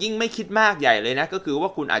าเกิดยิ่งไม่คิดมากใหญ่เลยนะก็คือว่า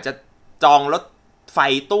คุณอาจจะจองรถ ไฟ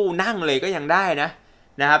ตู้นั่งเลยก็ยังได้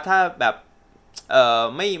นะครับถ้าแบบ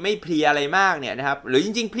ไม่เพลียอะไรมากเนี่ยนะครับหรือจ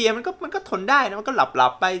ริงๆเพลียมันก็ทนได้นะมันก็หลั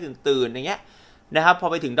บไปตื่นอย่างเงี้ยนะครับพอ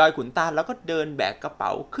ไปถึงดอยขุนตาลแล้วก็เดินแบกกระเป๋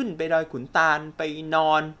าขึ้นไปดอยขุนตาลไปน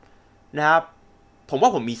อนนะครับผมว่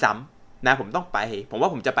าผมมีซ้ำนะผมต้องไปผมว่า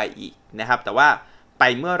ผมจะไปอีกนะครับแต่ว่าไป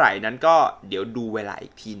เมื่อไหร่นั้นก็เดี๋ยวดูเวลาอี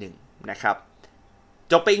กทีหนึ่งนะครับ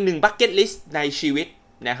จบไปอีก1 bucket list ในชีวิต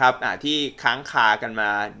นะครับที่ค้างคากันมา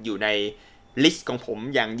อยู่ในลิสต์ของผม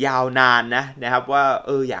อย่างยาวนานนะครับว่า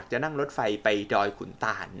อยากจะนั่งรถไฟไปดอยขุนต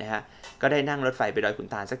าลนะฮะก็ได้นั่งรถไฟไปดอยขุน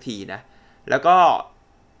ตาลสักทีนะแล้วก็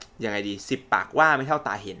ยังไงดี10 ปากว่าไม่เท่าต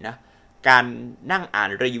าเห็นนะการนั่งอ่าน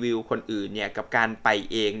รีวิวคนอื่นเนี่ยกับการไป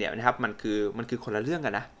เองเนี่ยนะครับมันคือคนละเรื่องกั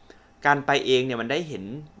นนะการไปเองเนี่ยมันได้เห็น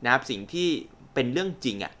นะครับสิ่งที่เป็นเรื่องจ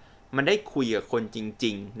ริงมันได้คุยกับคนจ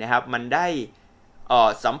ริงๆนะครับมันได้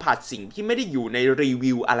สัมผัสสิ่งที่ไม่ได้อยู่ในรี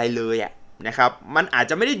วิวอะไรเลยนะครับมันอาจ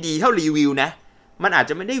จะไม่ได้ดีเท่ารีวิวนะมันอาจ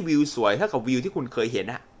จะไม่ได้วิวสวยเท่ากับวิวที่คุณเคยเห็น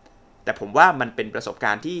แต่ผมว่ามันเป็นประสบก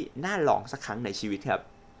ารณ์ที่น่าลองสักครั้งในชีวิตครับ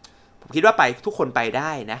ผมคิดว่าไปทุกคนไปไ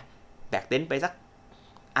ด้นะแบกเต็นท์ไปสัก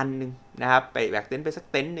อันนึงนะครับไปแบกเต็นท์ไปสัก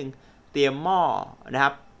เต็นท์นึงเตรียมหม้อนะค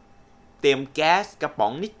รับเตรียมแก๊สกระป๋อ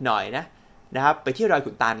งนิดหน่อยนะครับไปเที่ยวดอย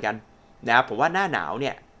ขุนตาลกันนะครับผมว่าหน้าหนาวเ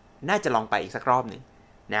นี่ยน่าจะลองไปอีกสักรอบนึง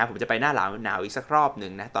นะผมจะไปหน้าหนาวอีกสักรอบนึ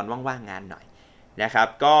งนะตอนว่างๆงานหน่อยนะครับ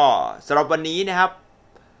ก็สำหรับวันนี้นะครับ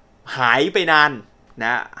หายไปนานน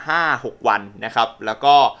ะ 5-6 วันนะครับแล้ว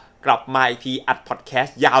ก็กลับมาอีกทีอัดพอดแคส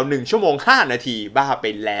ต์ยาว1 ชั่วโมง 5 นาทีบ้าไป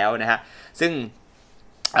แล้วนะฮะซึ่ง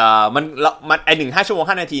มันไอ1 ชั่วโมง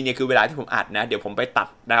 5 นาทีเนี่ยคือเวลาที่ผมอัดนะเดี๋ยวผมไปตัด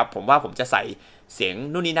นะครับผมว่าผมจะใส่เสียง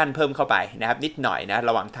นู่นนี่นั่นเพิ่มเข้าไปนะครับนิดหน่อยนะ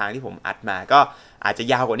ระหว่างทางที่ผมอัดมาก็อาจจะ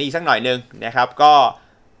ยาวกว่านี้อีกสักหน่อยนึงนะครับก็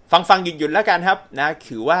ฟังหยุดแล้วกันครับนะ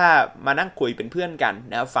ถือว่ามานั่งคุยเป็นเพื่อนกัน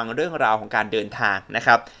นะฟังเรื่องราวของการเดินทางนะค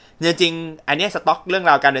รับจริงๆอันนี้สต็อกเรื่อง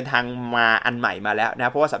ราวการเดินทางมาอันใหม่มาแล้วน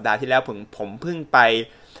ะเพราะว่าสัปดาห์ที่แล้วผมเพิ่งไป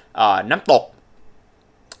น้ำตก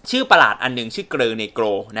ชื่อประหลาดอันหนึ่งชื่อเกลอเนโกร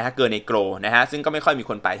นะฮะเกลอเนโกรนะฮะซึ่งก็ไม่ค่อยมี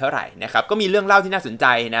คนไปเท่าไหร่นะครับก็มีเรื่องเล่าที่น่าสนใจ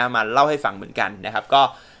นะมาเล่าให้ฟังเหมือนกันนะครับก็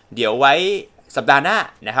เดี๋ยวไว้สัปดาห์หน้า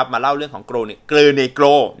นะครับมาเล่าเรื่องของเกลอเนโกร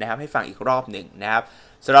นะครับให้ฟังอีกรอบหนึ่งนะครับ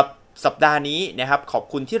สำหรับสัปดาห์นี้นะครับขอบ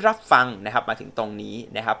คุณที่รับฟังนะครับมาถึงตรงนี้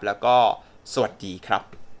นะครับแล้วก็สวัสดีครั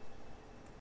บ